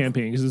the ad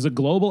campaign because there's a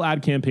global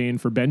ad campaign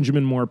for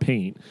Benjamin Moore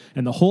Paint.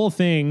 And the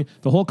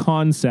whole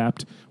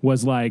concept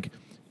was like,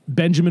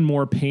 Benjamin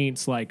Moore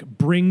Paints like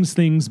brings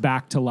things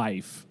back to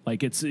life.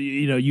 Like it's,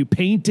 you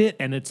paint it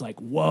and it's like,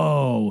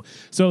 whoa.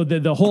 So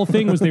the whole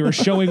thing was they were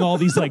showing all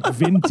these like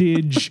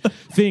vintage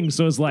things.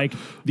 So it's like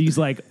these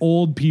like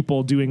old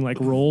people doing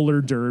like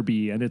roller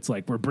derby. And it's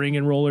like, we're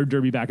bringing roller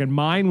derby back. And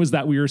mine was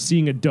that we were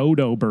seeing a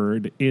dodo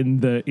bird in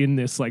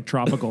this like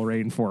tropical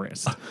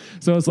rainforest.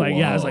 So it's like,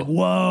 yeah, it's like,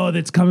 whoa,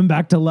 that's coming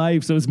back to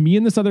life. So it's me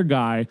and this other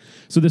guy.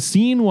 So the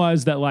scene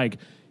was that like,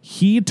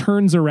 he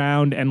turns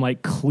around and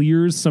like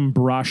clears some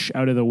brush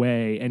out of the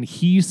way and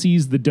he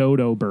sees the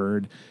dodo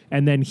bird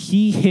and then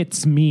he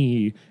hits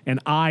me and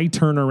I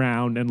turn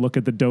around and look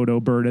at the dodo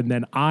bird and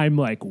then I'm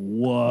like,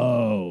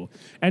 whoa.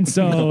 And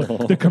so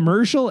the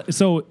commercial,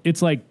 so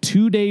it's like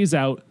 2 days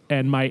out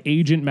and my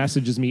agent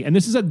messages me, and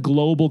this is a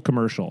global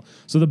commercial.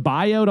 So the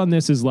buyout on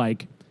this is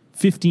like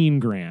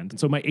 $15,000. And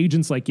so my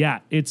agent's like, yeah,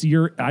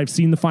 I've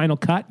seen the final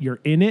cut. You're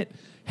in it.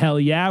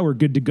 Hell yeah, we're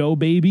good to go,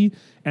 baby.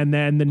 And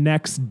then the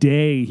next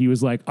day he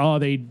was like, oh,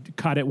 they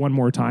cut it one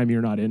more time.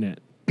 You're not in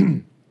it.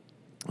 And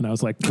I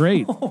was like,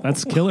 great,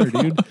 that's killer,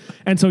 dude.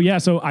 And so, yeah,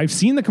 so I've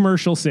seen the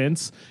commercial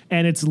since,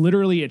 and it's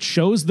literally, it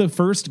shows the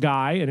first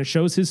guy and it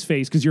shows his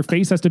face because your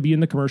face has to be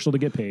in the commercial to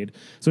get paid.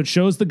 So it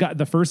shows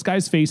the first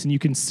guy's face and you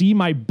can see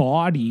my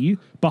body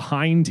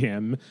behind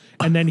him.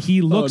 And then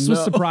he looks with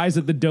surprise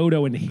at the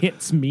dodo and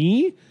hits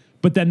me.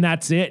 But then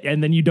that's it.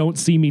 And then you don't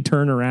see me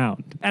turn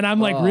around. And I'm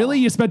like, really?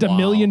 You spent $1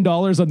 million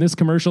on this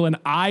commercial? And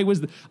I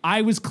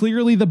was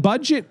clearly the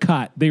budget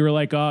cut. They were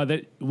like,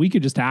 that we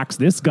could just axe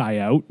this guy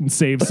out and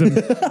save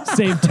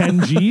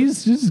 10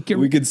 G's.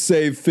 We could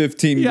save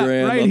 15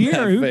 grand right on here.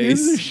 that Who face.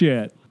 gives a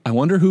shit? I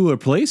wonder who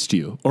replaced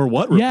you or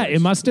what replaced Yeah,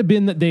 it must have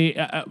been that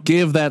they...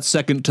 Give that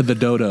second to the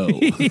dodo.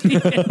 Yeah,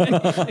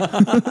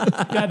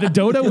 the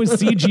dodo was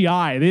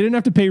CGI. They didn't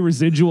have to pay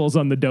residuals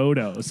on the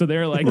dodo. So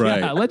they're like,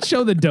 yeah, let's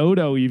show the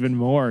dodo even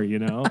more,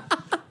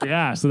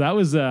 Yeah, so that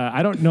was,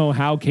 I don't know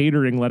how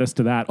catering led us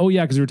to that. Oh,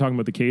 yeah, because we were talking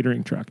about the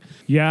catering truck.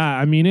 Yeah,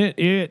 I mean,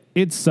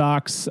 it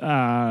sucks.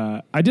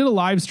 I did a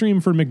live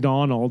stream for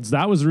McDonald's.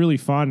 That was really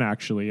fun,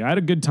 actually. I had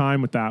a good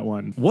time with that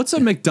one. What's a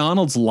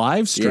McDonald's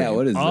live stream? Yeah,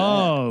 what is that?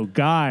 Oh,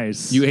 guys.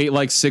 You ate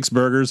like 6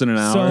 burgers in an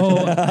hour?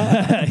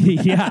 So,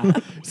 yeah.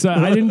 So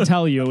I didn't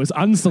tell you. It was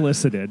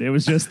unsolicited. It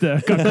was just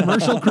the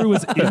commercial crew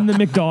was in the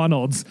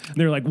McDonald's. And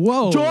they're like,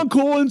 whoa. John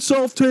Collins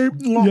self-tape.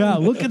 Yeah,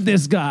 look at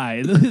this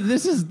guy.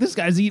 This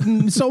guy's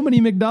eating so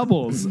many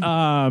McDoubles.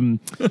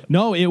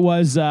 No, it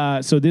was,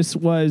 so this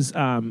was,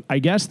 I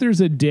guess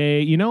there's a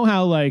day, you know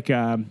how like,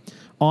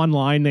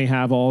 online they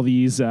have all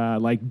these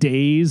like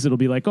days. It'll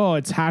be like, oh,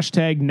 it's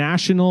hashtag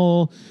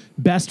National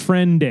Best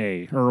Friend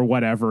Day or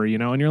whatever, you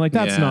know, and you're like,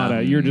 that's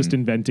not you're just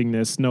inventing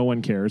this. No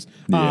one cares.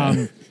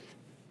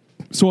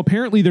 So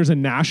apparently there's a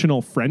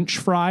National French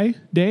Fry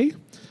Day.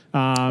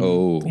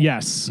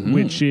 Yes,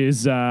 which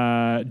is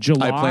July.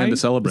 I plan to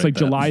celebrate It's like that.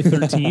 July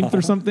 13th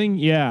or something.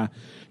 Yeah,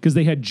 because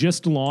they had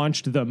just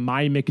launched the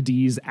My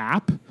McD's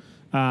app.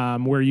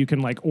 Where you can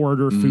like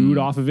order food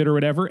off of it or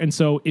whatever. And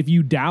so if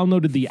you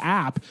downloaded the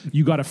app,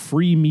 you got a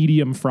free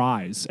medium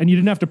fries and you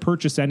didn't have to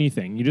purchase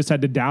anything. You just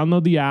had to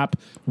download the app,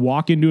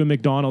 walk into a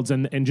McDonald's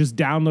and just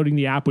downloading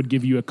the app would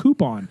give you a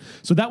coupon.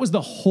 So that was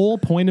the whole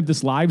point of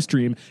this live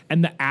stream.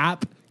 And the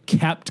app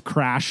kept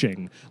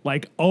crashing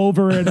like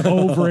over and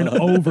over and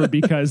over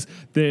because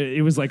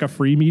it was like a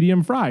free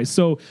medium fries.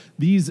 So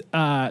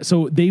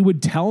so they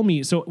would tell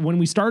me, so when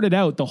we started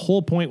out, the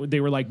whole point, they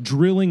were like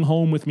drilling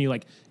home with me,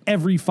 like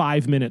every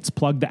 5 minutes,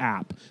 plug the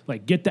app,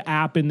 like get the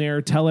app in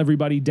there, tell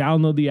everybody,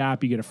 download the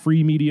app, you get a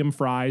free medium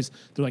fries.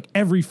 They're like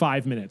every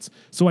 5 minutes.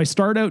 So I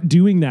start out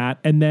doing that.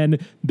 And then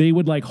they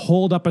would like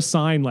hold up a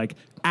sign like,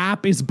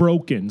 app is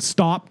broken.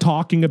 Stop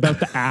talking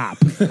about the app.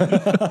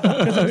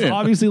 Because it was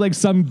obviously like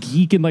some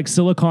geek in like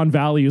Silicon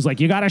Valley who's like,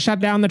 you got to shut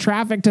down the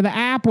traffic to the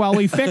app while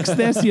we fix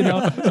this, you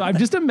know? So I'm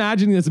just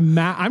imagining this.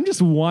 I'm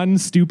just one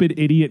stupid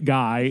idiot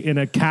guy in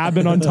a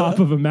cabin on top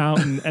of a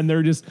mountain, and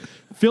they're just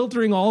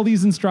filtering all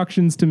these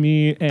instructions to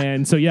me.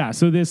 And so, yeah,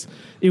 so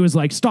it was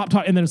like, stop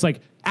talking. And then it's like,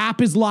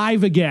 app is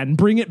live again,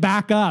 bring it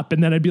back up.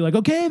 And then I'd be like,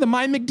 okay, the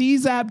My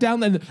McD's app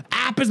down, then the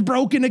app is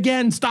broken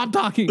again, stop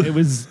talking. It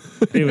was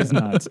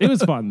nuts. It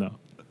was fun though.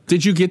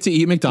 Did you get to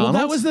eat McDonald's?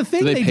 Well, that was the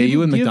thing. Did they pay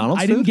you in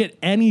McDonald's I food? didn't get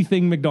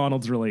anything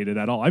McDonald's related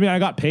at all. I mean, I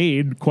got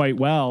paid quite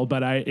well,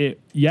 but I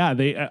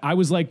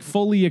was like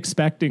fully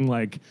expecting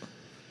like,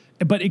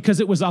 but because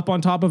it was up on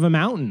top of a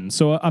mountain.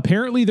 So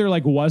apparently there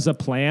like was a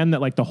plan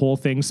that like the whole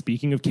thing,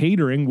 speaking of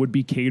catering, would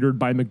be catered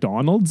by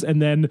McDonald's.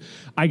 And then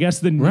I guess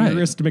the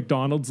nearest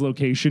McDonald's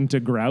location to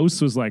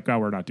Grouse was like, oh,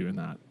 we're not doing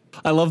that.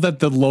 I love that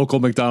the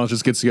local McDonald's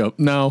just gets to go,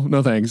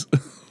 no thanks.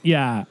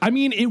 Yeah. I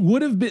mean, it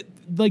would have been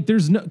like,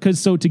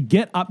 so to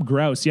get up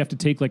Grouse, you have to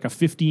take like a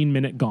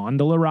 15-minute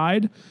gondola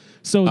ride.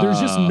 So there's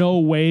just no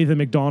way the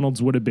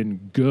McDonald's would have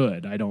been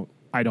good. I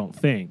don't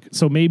think.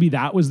 So maybe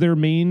that was their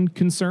main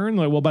concern.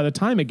 Like, well, by the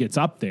time it gets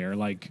up there,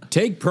 like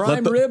Take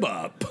prime rib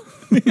up.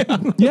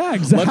 yeah,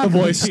 exactly. Let the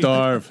boys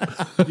starve.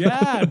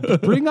 Yeah,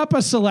 bring up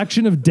a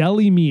selection of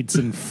deli meats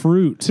and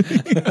fruit.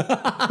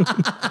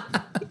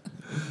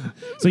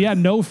 So yeah,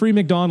 no free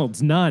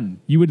McDonald's, none.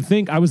 You would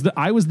think I was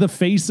the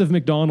face of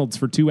McDonald's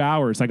for 2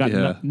 hours. I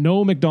got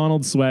no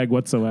McDonald's swag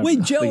whatsoever.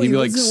 Wait, Joey, give you,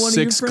 like, wasn't one of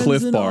 6 your friends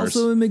Cliff in bars.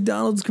 also a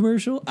McDonald's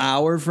commercial?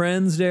 Our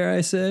friends, dare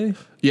I say?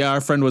 Yeah,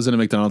 our friend was in a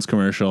McDonald's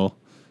commercial,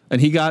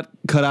 and he got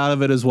cut out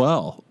of it as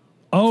well.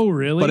 Oh,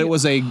 really? But it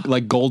was a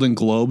like Golden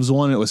Globes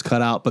one. It was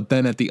cut out, but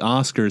then at the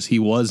Oscars, he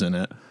was in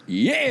it.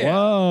 Yeah.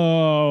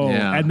 Whoa.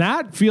 Yeah. And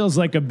that feels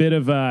like a bit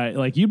of a,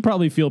 like you'd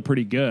probably feel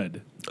pretty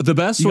good. The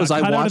best You was got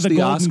I cut out of watched the the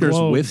Golden Oscars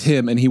Globes. with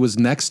him, and he was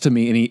next to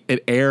me, and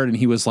it aired, and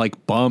he was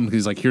like bummed.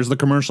 He's like, "Here's the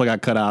commercial I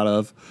got cut out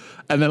of,"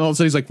 and then all of a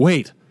sudden he's like,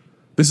 "Wait,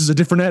 this is a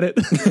different edit."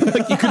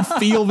 Like you could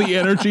feel the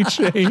energy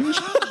change.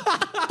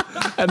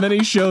 And then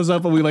he shows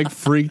up, and we like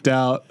freaked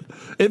out.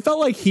 It felt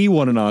like he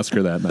won an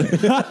Oscar that night.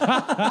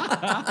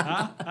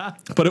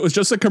 But it was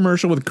just a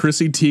commercial with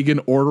Chrissy Teigen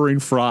ordering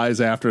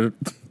fries after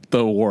the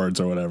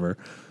awards or whatever.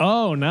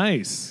 Oh,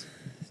 nice.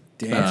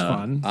 Damn. That's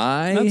fun.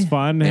 That's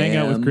fun. Hang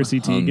out with Chrissy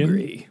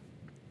Teigen.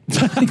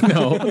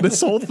 No,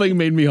 this whole thing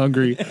made me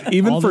hungry,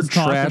 even All for this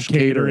talk of trash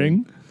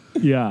catering.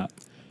 Yeah.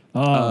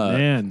 Oh,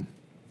 man.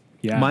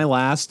 Yeah. My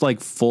last like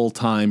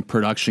full-time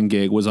production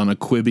gig was on a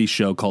Quibi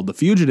show called The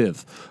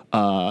Fugitive.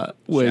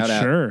 Which, Shout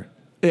out. Sure.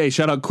 Hey,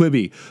 shout out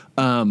Quibi.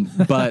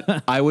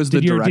 But I was the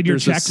Did your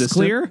director's checks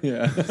assistant. clear?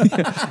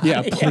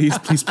 Yeah, please,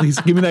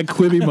 give me that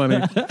Quibi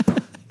money.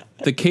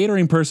 The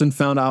catering person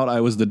found out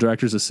I was the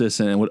director's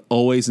assistant and would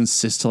always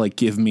insist to like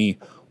give me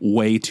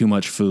way too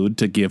much food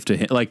to give to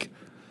him. Like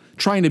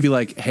trying to be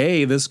like,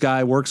 hey, this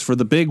guy works for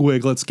the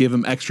bigwig. Let's give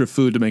him extra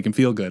food to make him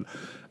feel good.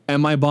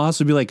 And my boss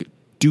would be like,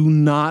 do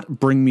not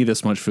bring me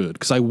this much food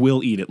because I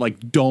will eat it. Like,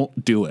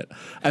 don't do it.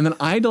 And then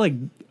I had to like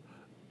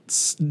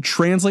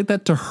translate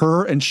that to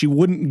her and she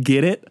wouldn't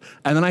get it.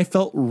 And then I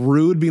felt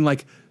rude being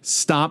like,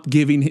 stop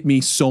giving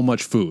me so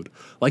much food.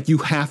 Like you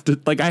have to,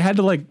 like I had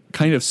to like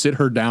kind of sit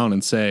her down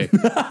and say,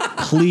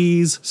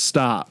 please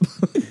stop.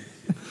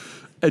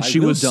 And she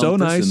was so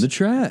nice. In the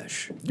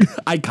trash.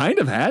 I kind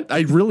of had.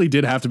 I really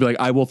did have to be like,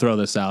 I will throw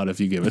this out if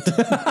you give it to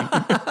me.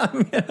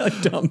 I'm gonna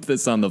dump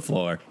this on the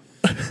floor.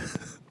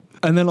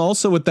 And then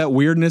also with that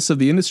weirdness of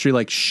the industry,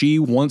 like she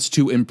wants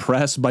to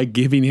impress by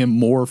giving him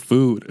more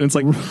food. And it's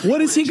like,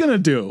 what is he going to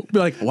do? Be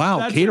like, wow,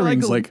 That's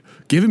catering's like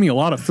giving me a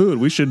lot of food.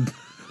 We should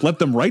let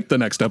them write the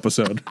next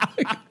episode.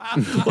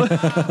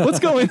 What's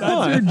going That's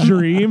on? her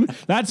dream.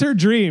 That's her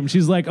dream.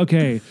 She's like,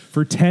 okay,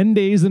 for 10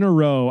 days in a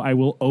row, I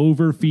will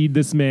overfeed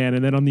this man.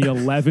 And then on the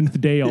 11th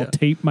day, I'll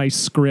tape my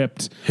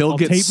script. He'll I'll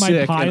get tape my sick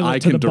and pilot I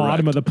to can the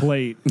bottom of direct. the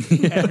plate.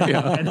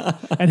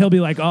 And he'll be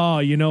like, oh,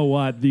 you know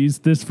what?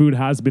 This food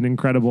has been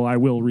incredible. I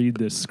will read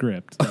this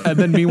script. And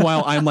then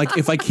meanwhile, I'm like,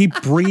 if I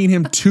keep bringing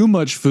him too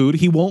much food,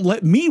 he won't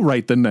let me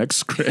write the next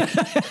script.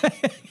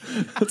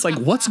 It's like,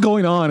 what's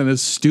going on in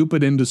this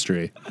stupid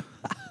industry?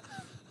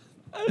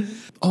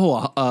 Just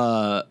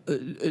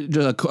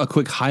a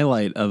quick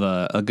highlight of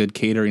a good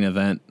catering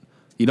event.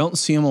 You don't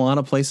see them a lot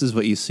of places,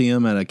 but you see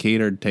them at a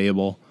catered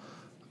table.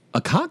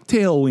 A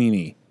cocktail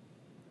weenie.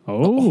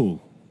 Oh,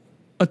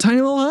 A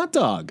tiny little hot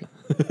dog.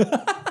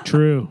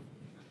 true.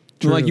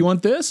 You're like, you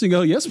want this? You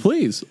go, yes,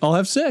 please. I'll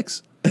have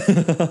 6. Is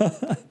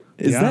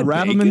that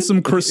Wrap them in bacon?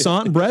 some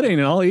croissant breading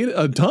and I'll eat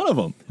a ton of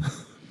them.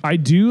 I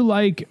do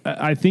like,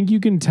 I think you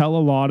can tell a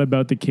lot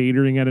about the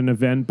catering at an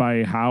event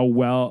by how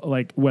well,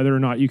 like whether or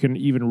not you can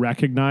even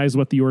recognize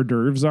what the hors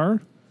d'oeuvres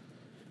are.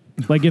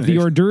 Like if the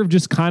hors d'oeuvre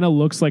just kind of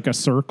looks like a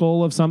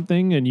circle of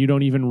something and you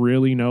don't even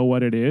really know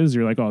what it is,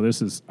 you're like, oh,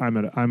 this is, I'm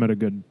at a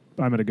good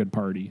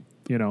party.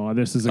 You know,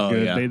 this is a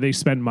good, yeah. they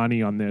spend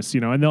money on this,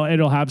 you know, and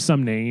it'll have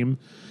some name.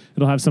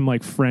 It'll have some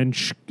like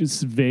French,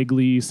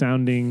 vaguely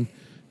sounding,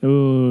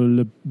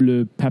 le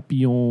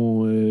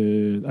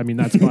papillon. I mean,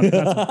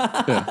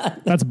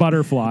 that's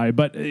butterfly,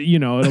 but you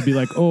know, it'll be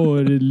like, oh,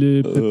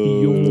 le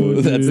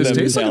papillon. That's This them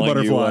tastes like a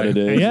telling you butterfly. what it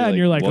is. Yeah, and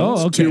you're like, what?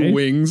 oh, okay. 2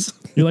 wings.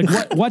 You're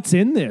like, what's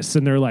in this?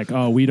 And they're like,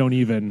 oh,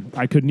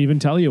 I couldn't even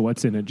tell you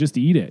what's in it. Just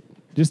eat it.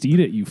 Just eat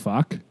it, you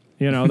fuck.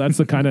 You know, that's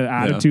the kind of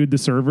attitude the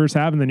servers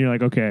have. And then you're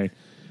like, okay,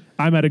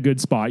 I'm at a good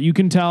spot. You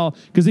can tell,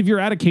 because if you're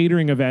at a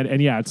catering event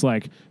and it's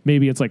like,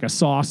 maybe it's like a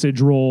sausage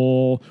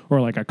roll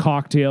or like a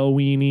cocktail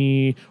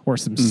weenie or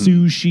some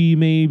sushi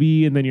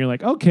maybe. And then you're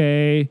like,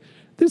 okay,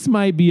 this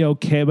might be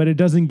okay, but it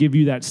doesn't give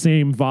you that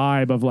same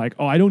vibe of like,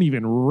 oh, I don't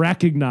even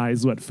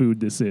recognize what food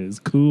this is.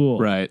 Cool.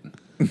 Right.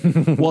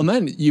 Well, and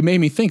then you made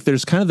me think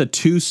there's kind of the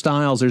 2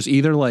 styles. There's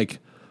either like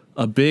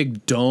a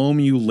big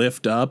dome you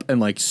lift up and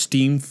like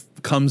steam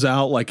comes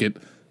out like it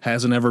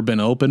hasn't ever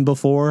been opened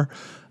before.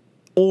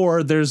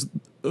 Or there's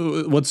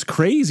what's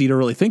crazy to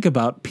really think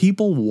about,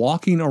 people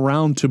walking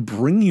around to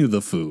bring you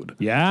the food.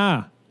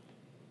 Yeah.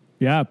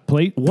 Yeah.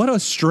 Plate. What a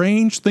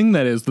strange thing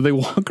that is, that they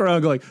walk around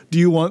and go like, do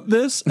you want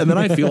this? And then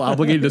I feel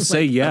obligated to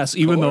say yes,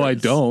 even though I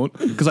don't,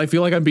 because I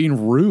feel like I'm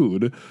being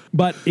rude.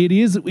 But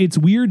it's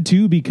weird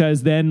too,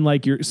 because then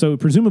like so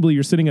presumably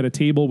you're sitting at a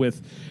table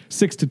with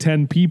 6 to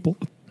 10 people,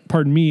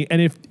 pardon me. And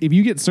if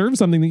you get served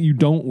something that you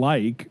don't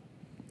like,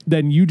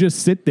 then you just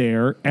sit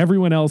there,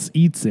 everyone else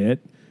eats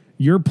it.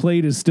 Your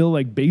plate is still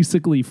like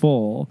basically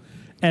full.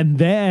 And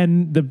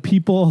then the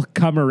people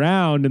come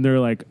around and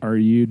they're like, are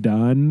you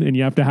done? And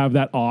you have to have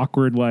that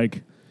awkward,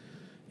 like,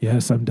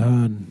 yes, I'm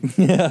done.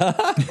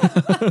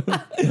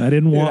 I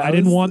didn't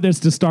want this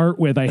to start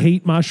with. I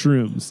hate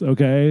mushrooms.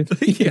 Okay.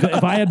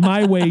 If I had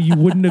my way, you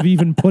wouldn't have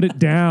even put it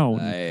down.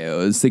 I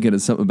was thinking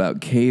of something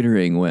about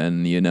catering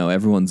when, you know,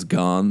 everyone's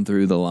gone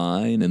through the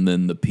line and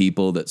then the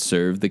people that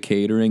serve the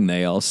catering,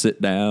 they all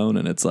sit down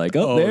and it's like,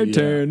 oh, their yeah.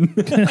 turn.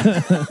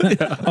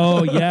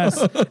 Oh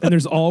yes, and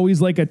there's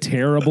always like a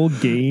terrible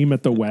game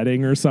at the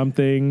wedding or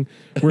something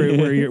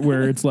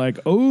where it's like,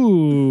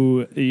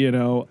 oh, you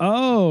know,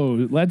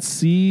 oh, let's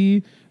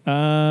see.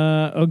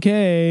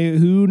 Okay,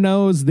 who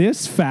knows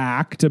this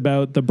fact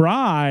about the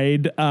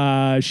bride?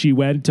 She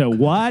went to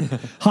what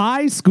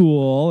high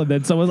school? And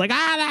then someone's like,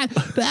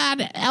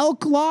 that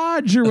Elk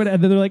Lodge or whatever.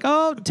 And then they're like,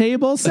 oh,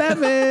 table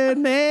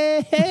 7.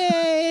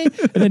 Hey.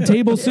 And then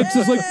table 6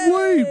 is like,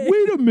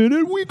 wait a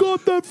minute, we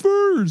got that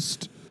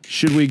first.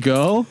 Should we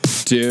go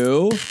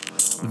to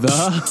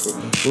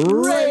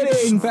the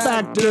Rating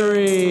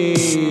Factory?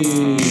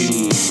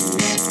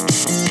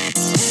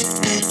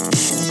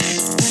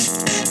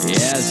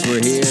 Yes,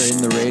 we're here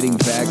in the Rating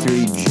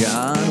Factory.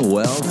 John,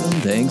 welcome.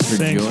 Thanks for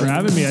joining us. Thanks for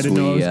having me. I didn't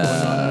know I was going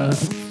on a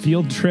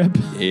field trip.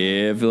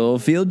 Yeah, a little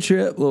field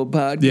trip, little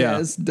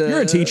podcast. Yeah.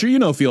 You're a teacher. You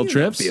know field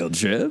trips. Field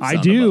trips. I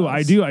do.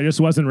 I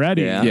just wasn't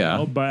ready. Yeah. You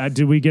know, but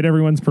did we get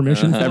everyone's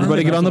permission?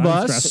 Everybody get on the That's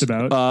what I'm bus. stressed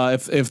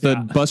about. If the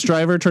bus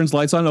driver turns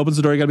lights on and opens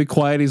the door, you got to be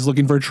quiet. He's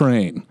looking for a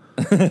train.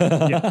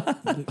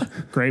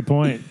 Great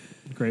point.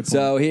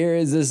 So here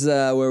is this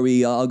where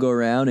we all go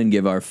around and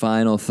give our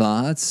final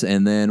thoughts.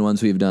 And then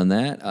once we've done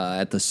that,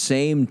 at the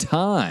same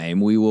time,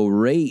 we will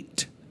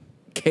rate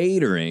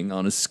catering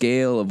on a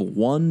scale of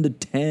 1 to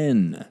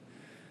 10.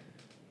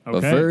 Okay.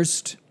 But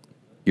first,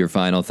 your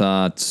final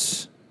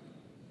thoughts.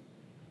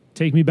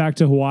 Take me back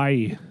to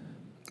Hawaii.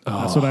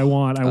 That's what I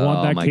want. I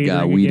want that my catering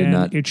God, we did again.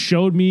 not- It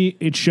showed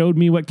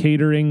me what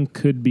catering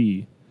could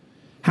be.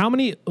 How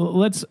many?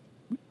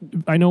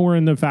 I know we're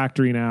in the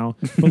factory now,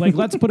 but like,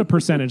 let's put a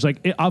percentage. Like,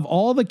 of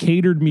all the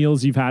catered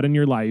meals you've had in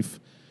your life,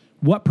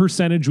 what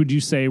percentage would you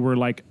say were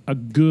like a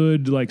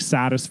good, like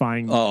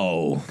satisfying?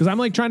 Oh, Because I'm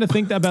like trying to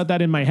think about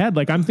that in my head.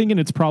 Like, I'm thinking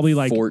it's probably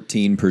like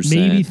 14%.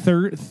 maybe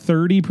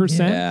 30%.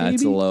 Yeah, maybe?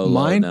 it's a low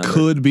Mine number.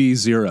 could be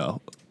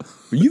 0.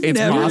 You've It's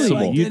never possible.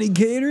 liked any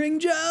catering,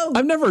 Joe?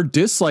 I've never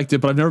disliked it,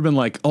 but I've never been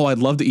like, oh, I'd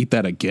love to eat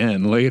that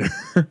again later.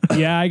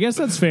 Yeah, I guess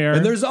that's fair.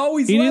 And there's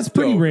always It leftovers. is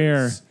pretty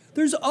rare.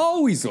 There's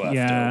always Yeah,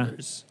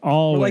 leftovers.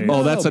 always.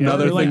 oh, that's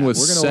another we're like, thing with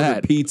We're gonna order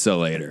set. pizza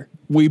later.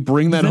 We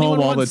bring that anyone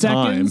home all the want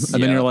time, seconds?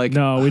 and then Yeah. you're like,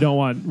 No, we don't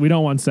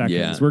want seconds.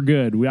 Yeah. We're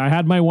good. I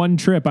had my one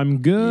trip. I'm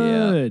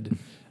good.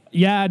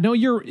 Yeah, no,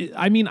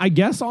 I mean, I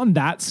guess on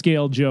that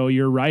scale, Joe,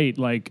 you're right.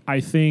 Like, I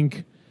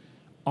think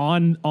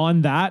on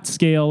that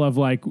scale of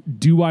like,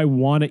 do I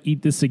want to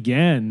eat this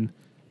again?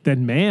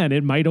 Then man,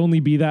 it might only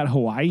be that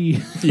Hawaii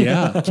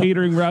Yeah.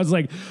 catering where I was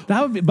like,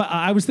 that would be, but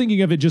I was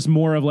thinking of it just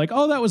more of like,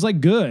 oh, that was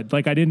like good.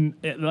 Like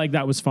like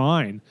that was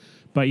fine.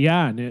 But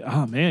yeah,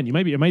 oh man, it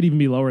might even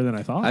be lower than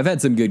I thought. I've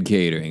had some good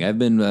catering. I've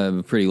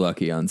been pretty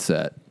lucky on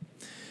set.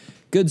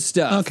 Good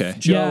stuff. Okay.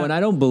 Joe, Yeah. and I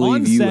don't On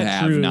believe you set,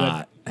 have true,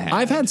 not. had.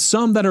 I've had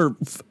some that are.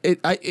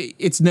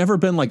 It's never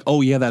been like,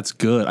 oh yeah, that's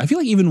good. I feel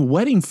like even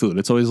wedding food,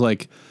 it's always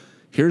like,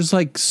 here's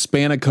like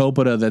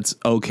spanakopita that's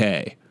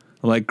okay.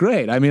 I'm like,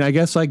 great. I mean, I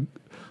guess like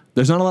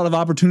there's not a lot of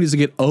opportunities to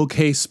get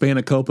okay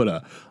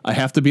spanakopita. I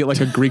have to be at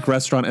like a Greek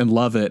restaurant and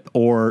love it,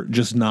 or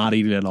just not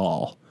eat it at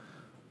all.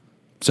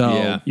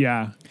 So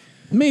yeah.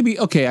 maybe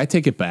okay, I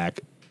take it back.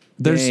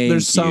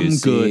 There's some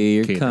good.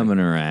 You're catering. coming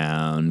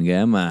around.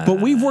 Come on.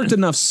 But we've worked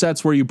enough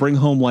sets where you bring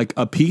home like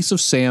a piece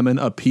of salmon,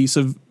 a piece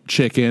of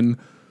chicken,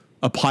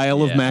 a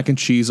pile of mac and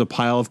cheese, a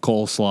pile of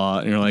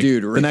coleslaw, and you're like,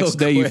 Dude, the real next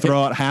day you quick.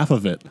 throw out half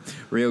of it.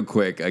 Real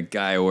quick, a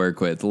guy I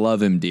work with,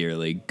 love him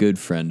dearly, good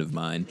friend of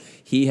mine.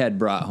 He had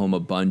brought home a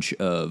bunch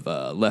of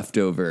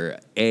leftover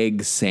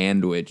egg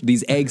sandwich.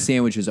 These egg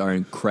sandwiches are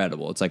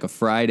incredible. It's like a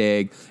fried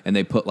egg, and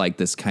they put like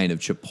this kind of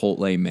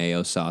chipotle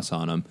mayo sauce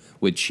on them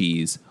with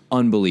cheese.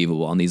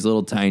 Unbelievable. On these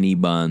little tiny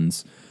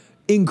buns.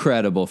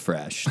 Incredible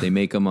fresh. They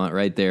make them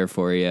right there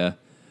for you.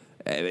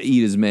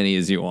 Eat as many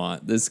as you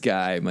want. This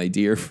guy, my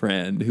dear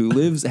friend, who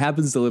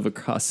happens to live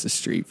across the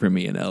street from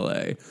me in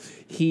LA,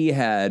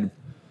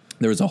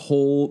 there was a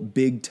whole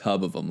big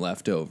tub of them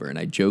left over, and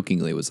I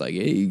jokingly was like,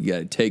 hey, you got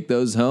to take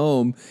those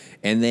home.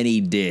 And then he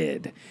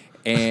did.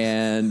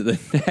 And the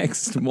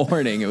next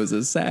morning, it was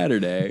a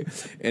Saturday,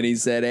 and he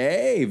said,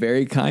 hey,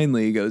 very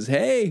kindly, he goes,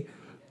 hey,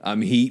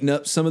 I'm heating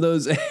up some of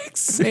those egg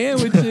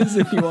sandwiches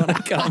if you want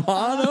to come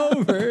on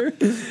over.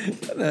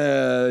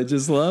 I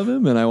just love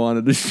him, and I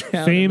wanted to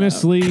shout him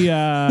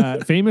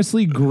out.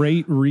 Famously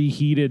great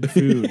reheated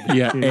food.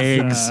 Yeah,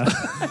 eggs.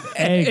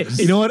 Eggs.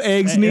 You know what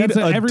eggs need? That's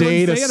what A everyone's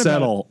day to saying about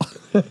settle.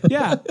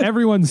 Yeah,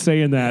 everyone's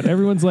saying that.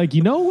 Everyone's like,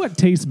 you know what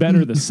tastes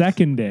better the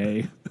second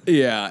day?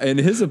 Yeah, and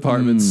his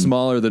apartment's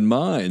smaller than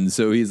mine,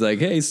 so he's like,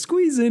 hey,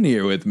 squeeze in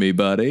here with me,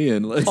 buddy,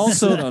 and let's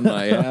sit on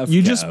my half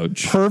You couch.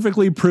 just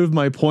perfectly proved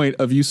my point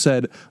of you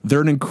said they're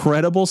an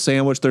incredible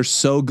sandwich. They're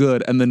so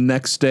good. And the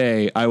next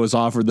day I was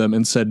offered them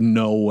and said,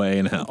 no way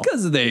in hell.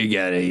 Because they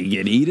get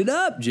heated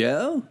up,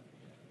 Joe.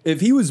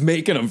 If he was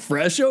making them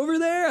fresh over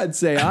there, I'd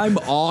say I'm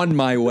on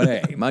my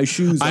way. My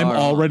shoes I'm are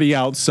already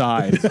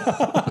outside.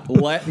 on.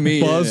 Let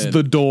me Buzz in.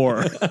 the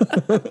door.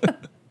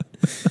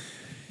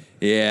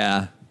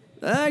 Yeah.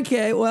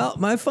 Okay, well,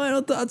 my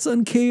final thoughts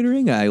on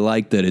catering. I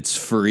like that it's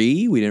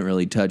free. We didn't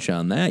really touch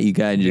on that. You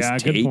kind of just Yeah,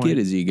 good take point. it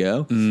as you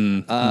go.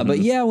 But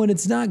yeah, when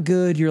it's not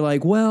good, you're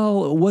like,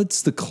 well,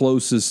 what's the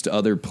closest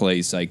other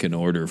place I can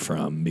order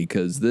from?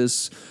 Because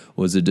this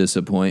was a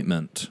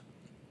disappointment.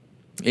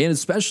 And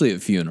especially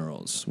at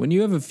funerals. When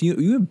you have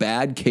you have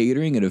bad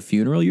catering at a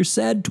funeral, you're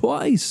sad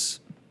twice.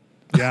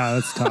 Yeah,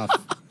 that's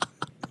tough.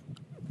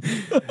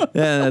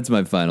 Yeah, that's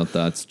my final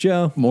thoughts.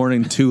 Joe?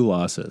 Mourning 2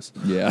 losses.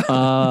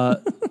 Yeah.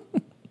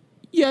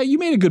 Yeah, you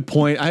made a good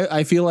point.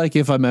 I feel like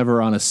if I'm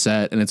ever on a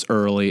set and it's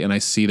early and I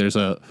see there's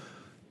a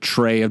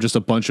tray of just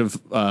a bunch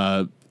of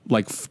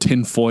like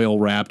tinfoil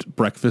wrapped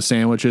breakfast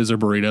sandwiches or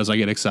burritos, I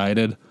get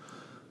excited.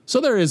 So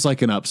there is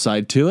like an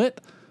upside to it.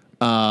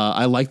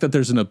 I like that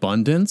there's an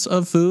abundance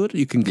of food.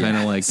 You can kind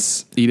of like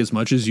eat as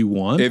much as you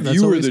want. If That's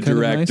you were always the kinda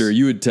director, nice.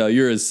 you would tell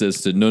your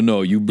assistant,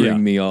 no, you bring Yeah.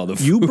 me all the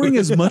food. You bring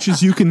as much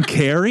as you can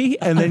carry,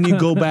 and then you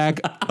go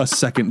back a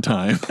second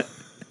time.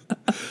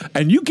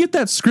 And you get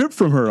that script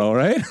from her, all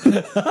right?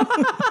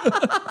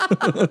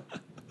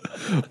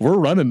 We're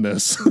running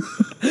this.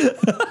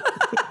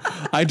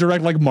 I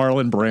direct like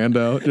Marlon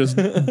Brando, just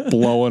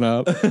blowing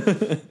up.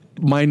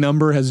 My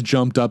number has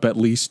jumped up at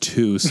least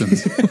 2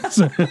 since.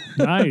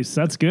 Nice.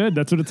 That's good.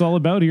 That's what it's all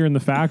about here in the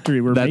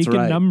factory. We're That's making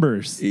right.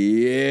 numbers.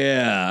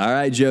 Yeah. All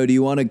right, Joe, do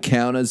you want to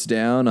count us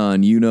down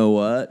on you know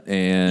what?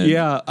 And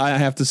Yeah, I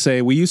have to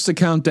say, we used to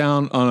count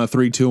down on a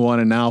 3, 2, 1,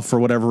 and now for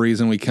whatever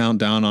reason we count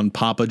down on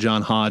Papa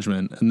John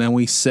Hodgman, and then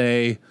we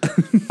say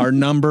our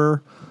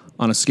number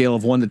on a scale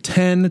of 1 to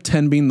 10,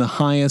 10 being the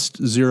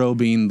highest, 0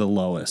 being the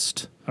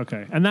lowest.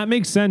 Okay. And that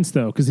makes sense,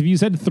 though, because if you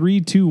said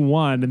 3, 2,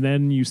 1, and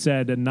then you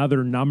said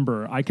another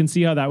number, I can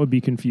see how that would be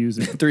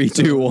confusing. 3,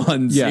 2,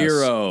 1, Yes.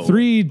 0.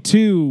 3,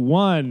 2,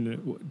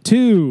 1,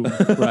 2.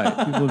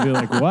 Right. People will be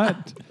like,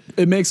 what?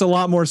 It makes a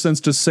lot more sense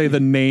to say the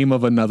name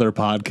of another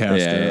podcaster.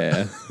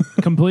 Yeah.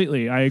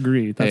 Completely. I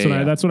agree. That's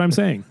Yeah. that's what I'm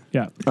saying.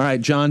 Yeah. All right,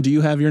 John, do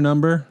you have your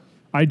number?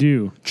 I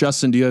do.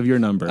 Justin, do you have your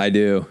number? I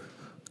do.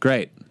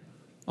 Great.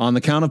 On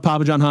the count of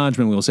Papa John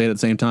Hodgman, we'll say it at the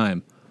same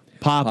time.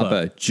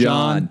 Papa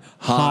John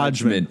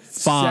Hodgman.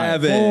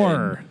 5.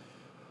 4.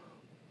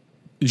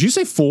 Did you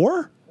say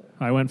 4?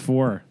 I went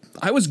 4.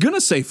 I was going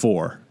to say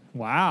 4.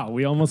 Wow,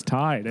 we almost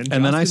tied. And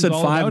then I Justin's said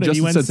all 5. about it.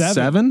 He Justin went said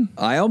 7.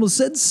 I almost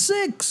said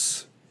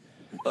 6.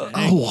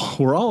 Oh,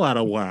 we're all out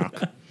of whack.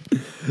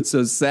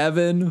 So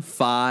 7,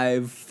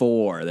 5,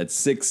 4. That's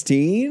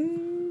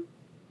 16.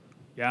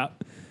 Yeah.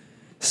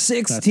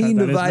 16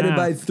 that is divided math.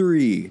 by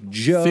 3.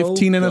 Joe.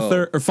 15 and a go.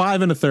 third, or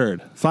 5 and a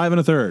third. 5 and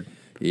a third.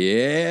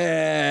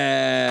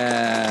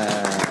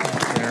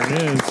 Yeah. There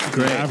it is.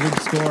 Great. The average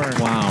score.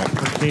 Wow.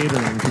 For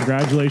catering.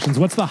 Congratulations.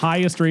 What's the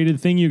highest rated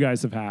thing you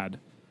guys have had?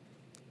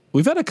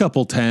 We've had a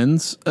couple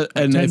 10s.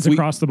 And 10s if we,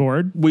 across the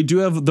board? we do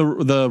have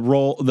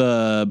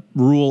the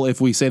rule,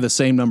 if we say the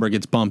same number, it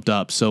gets bumped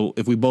up. So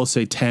if we both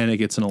say 10, it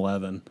gets an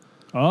 11.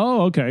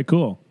 Oh, okay.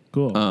 Cool.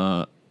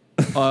 One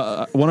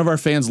of our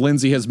fans,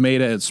 Lindsay, has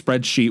made a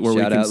spreadsheet where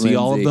Shout we can out, see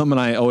all of Lindsay. them, and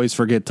I always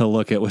forget to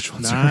look at which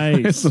ones are Nice.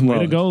 highest and Way to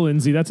lowest. go,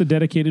 Lindsay. That's a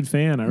dedicated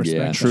fan. I respect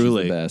Yeah, that.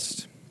 Truly. she's the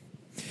best.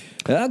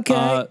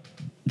 Okay.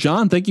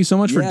 John, thank you so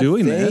much for Yeah,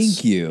 doing this.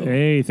 Thank you.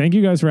 Hey, thank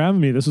you guys for having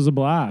me. This was a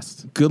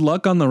blast. Good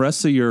luck on the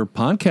rest of your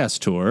podcast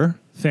tour.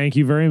 Thank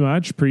you very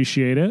much.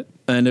 Appreciate it.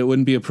 And it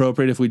wouldn't be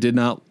appropriate if we did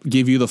not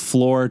give you the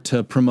floor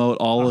to promote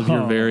all of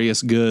your Oh.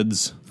 various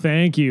goods.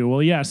 Thank you.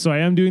 Well, yeah, so I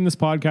am doing this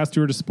podcast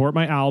tour to support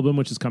my album,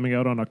 which is coming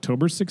out on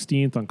October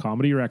 16th on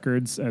Comedy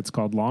Records. It's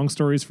called Long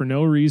Stories for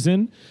No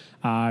Reason.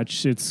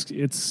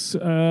 It's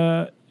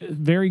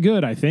very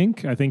good, I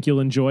think. I think you'll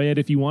enjoy it.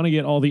 If you want to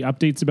get all the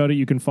updates about it,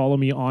 you can follow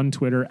me on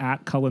Twitter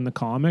at Cullen the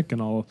Comic, and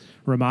I'll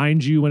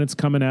remind you when it's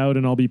coming out,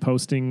 and I'll be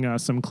posting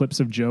some clips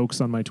of jokes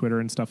on my Twitter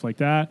and stuff like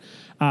that.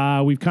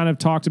 We've kind of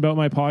talked about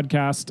my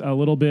podcast a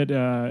little bit.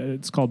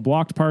 It's called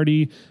Blocked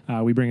Party.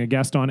 We bring a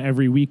guest on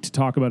every week to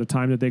talk about a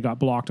time that they got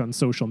blocked on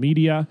social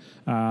media.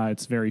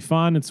 It's very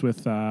fun. It's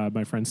with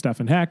my friend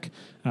Stefan Heck.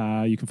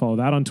 You can follow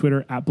that on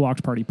Twitter at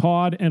Blocked Party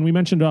Pod. And we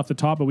mentioned it off the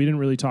top, but we didn't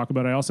really talk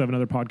about it. I also have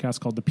another podcast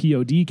called the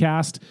POD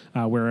Cast,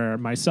 where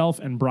myself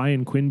and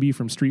Brian Quinby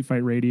from Street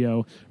Fight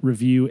Radio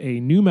review a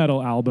new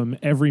metal album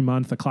every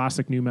month, a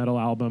classic new metal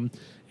album.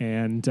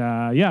 And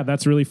yeah,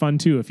 that's really fun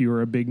too. If you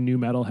were a big new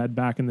metal head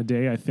back in the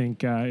day, I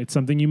think it's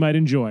something you might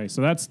enjoy.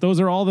 So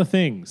those are all the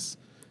things.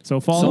 So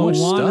follow So much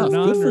along stuff. or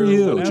not Good for or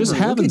you. whatever. Just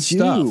Look having at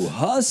stuff. you,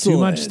 hustling. Too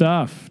much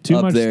stuff. Too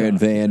up much there in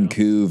stuff.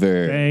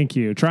 Vancouver. Thank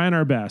you. Trying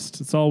our best.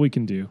 It's all we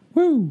can do.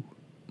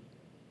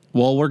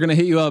 Well, we're going to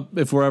hit you up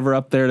if we're ever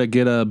up there to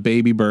get a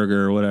baby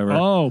burger or whatever.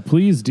 Oh,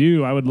 please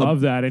do. I would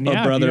love that. And a yeah,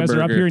 if you brother guys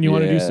are up burger. here and you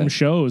want to do Yeah. some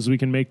shows, we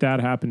can make that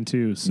happen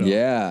too. So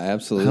Yeah,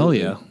 absolutely. Hell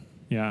yeah.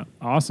 yeah,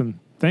 awesome.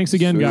 Thanks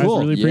again, Sweet. guys. Cool.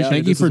 Really Yeah. appreciate it.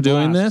 Thank you This for is a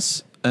doing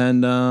blast. this.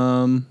 And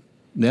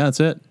yeah, that's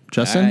it.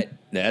 Justin? All right.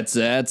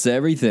 That's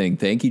everything.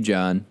 Thank you,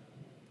 John.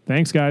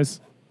 Thanks,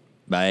 guys.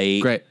 Bye.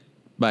 Great.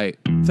 Bye.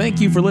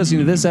 Thank you for listening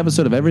to this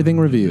episode of Everything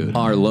Reviewed.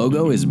 Our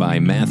logo is by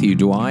Matthew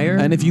Dwyer.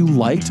 And if you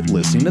liked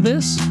listening to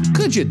this,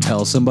 could you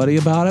tell somebody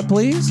about it,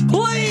 please?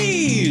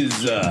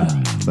 please.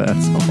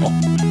 That's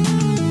all.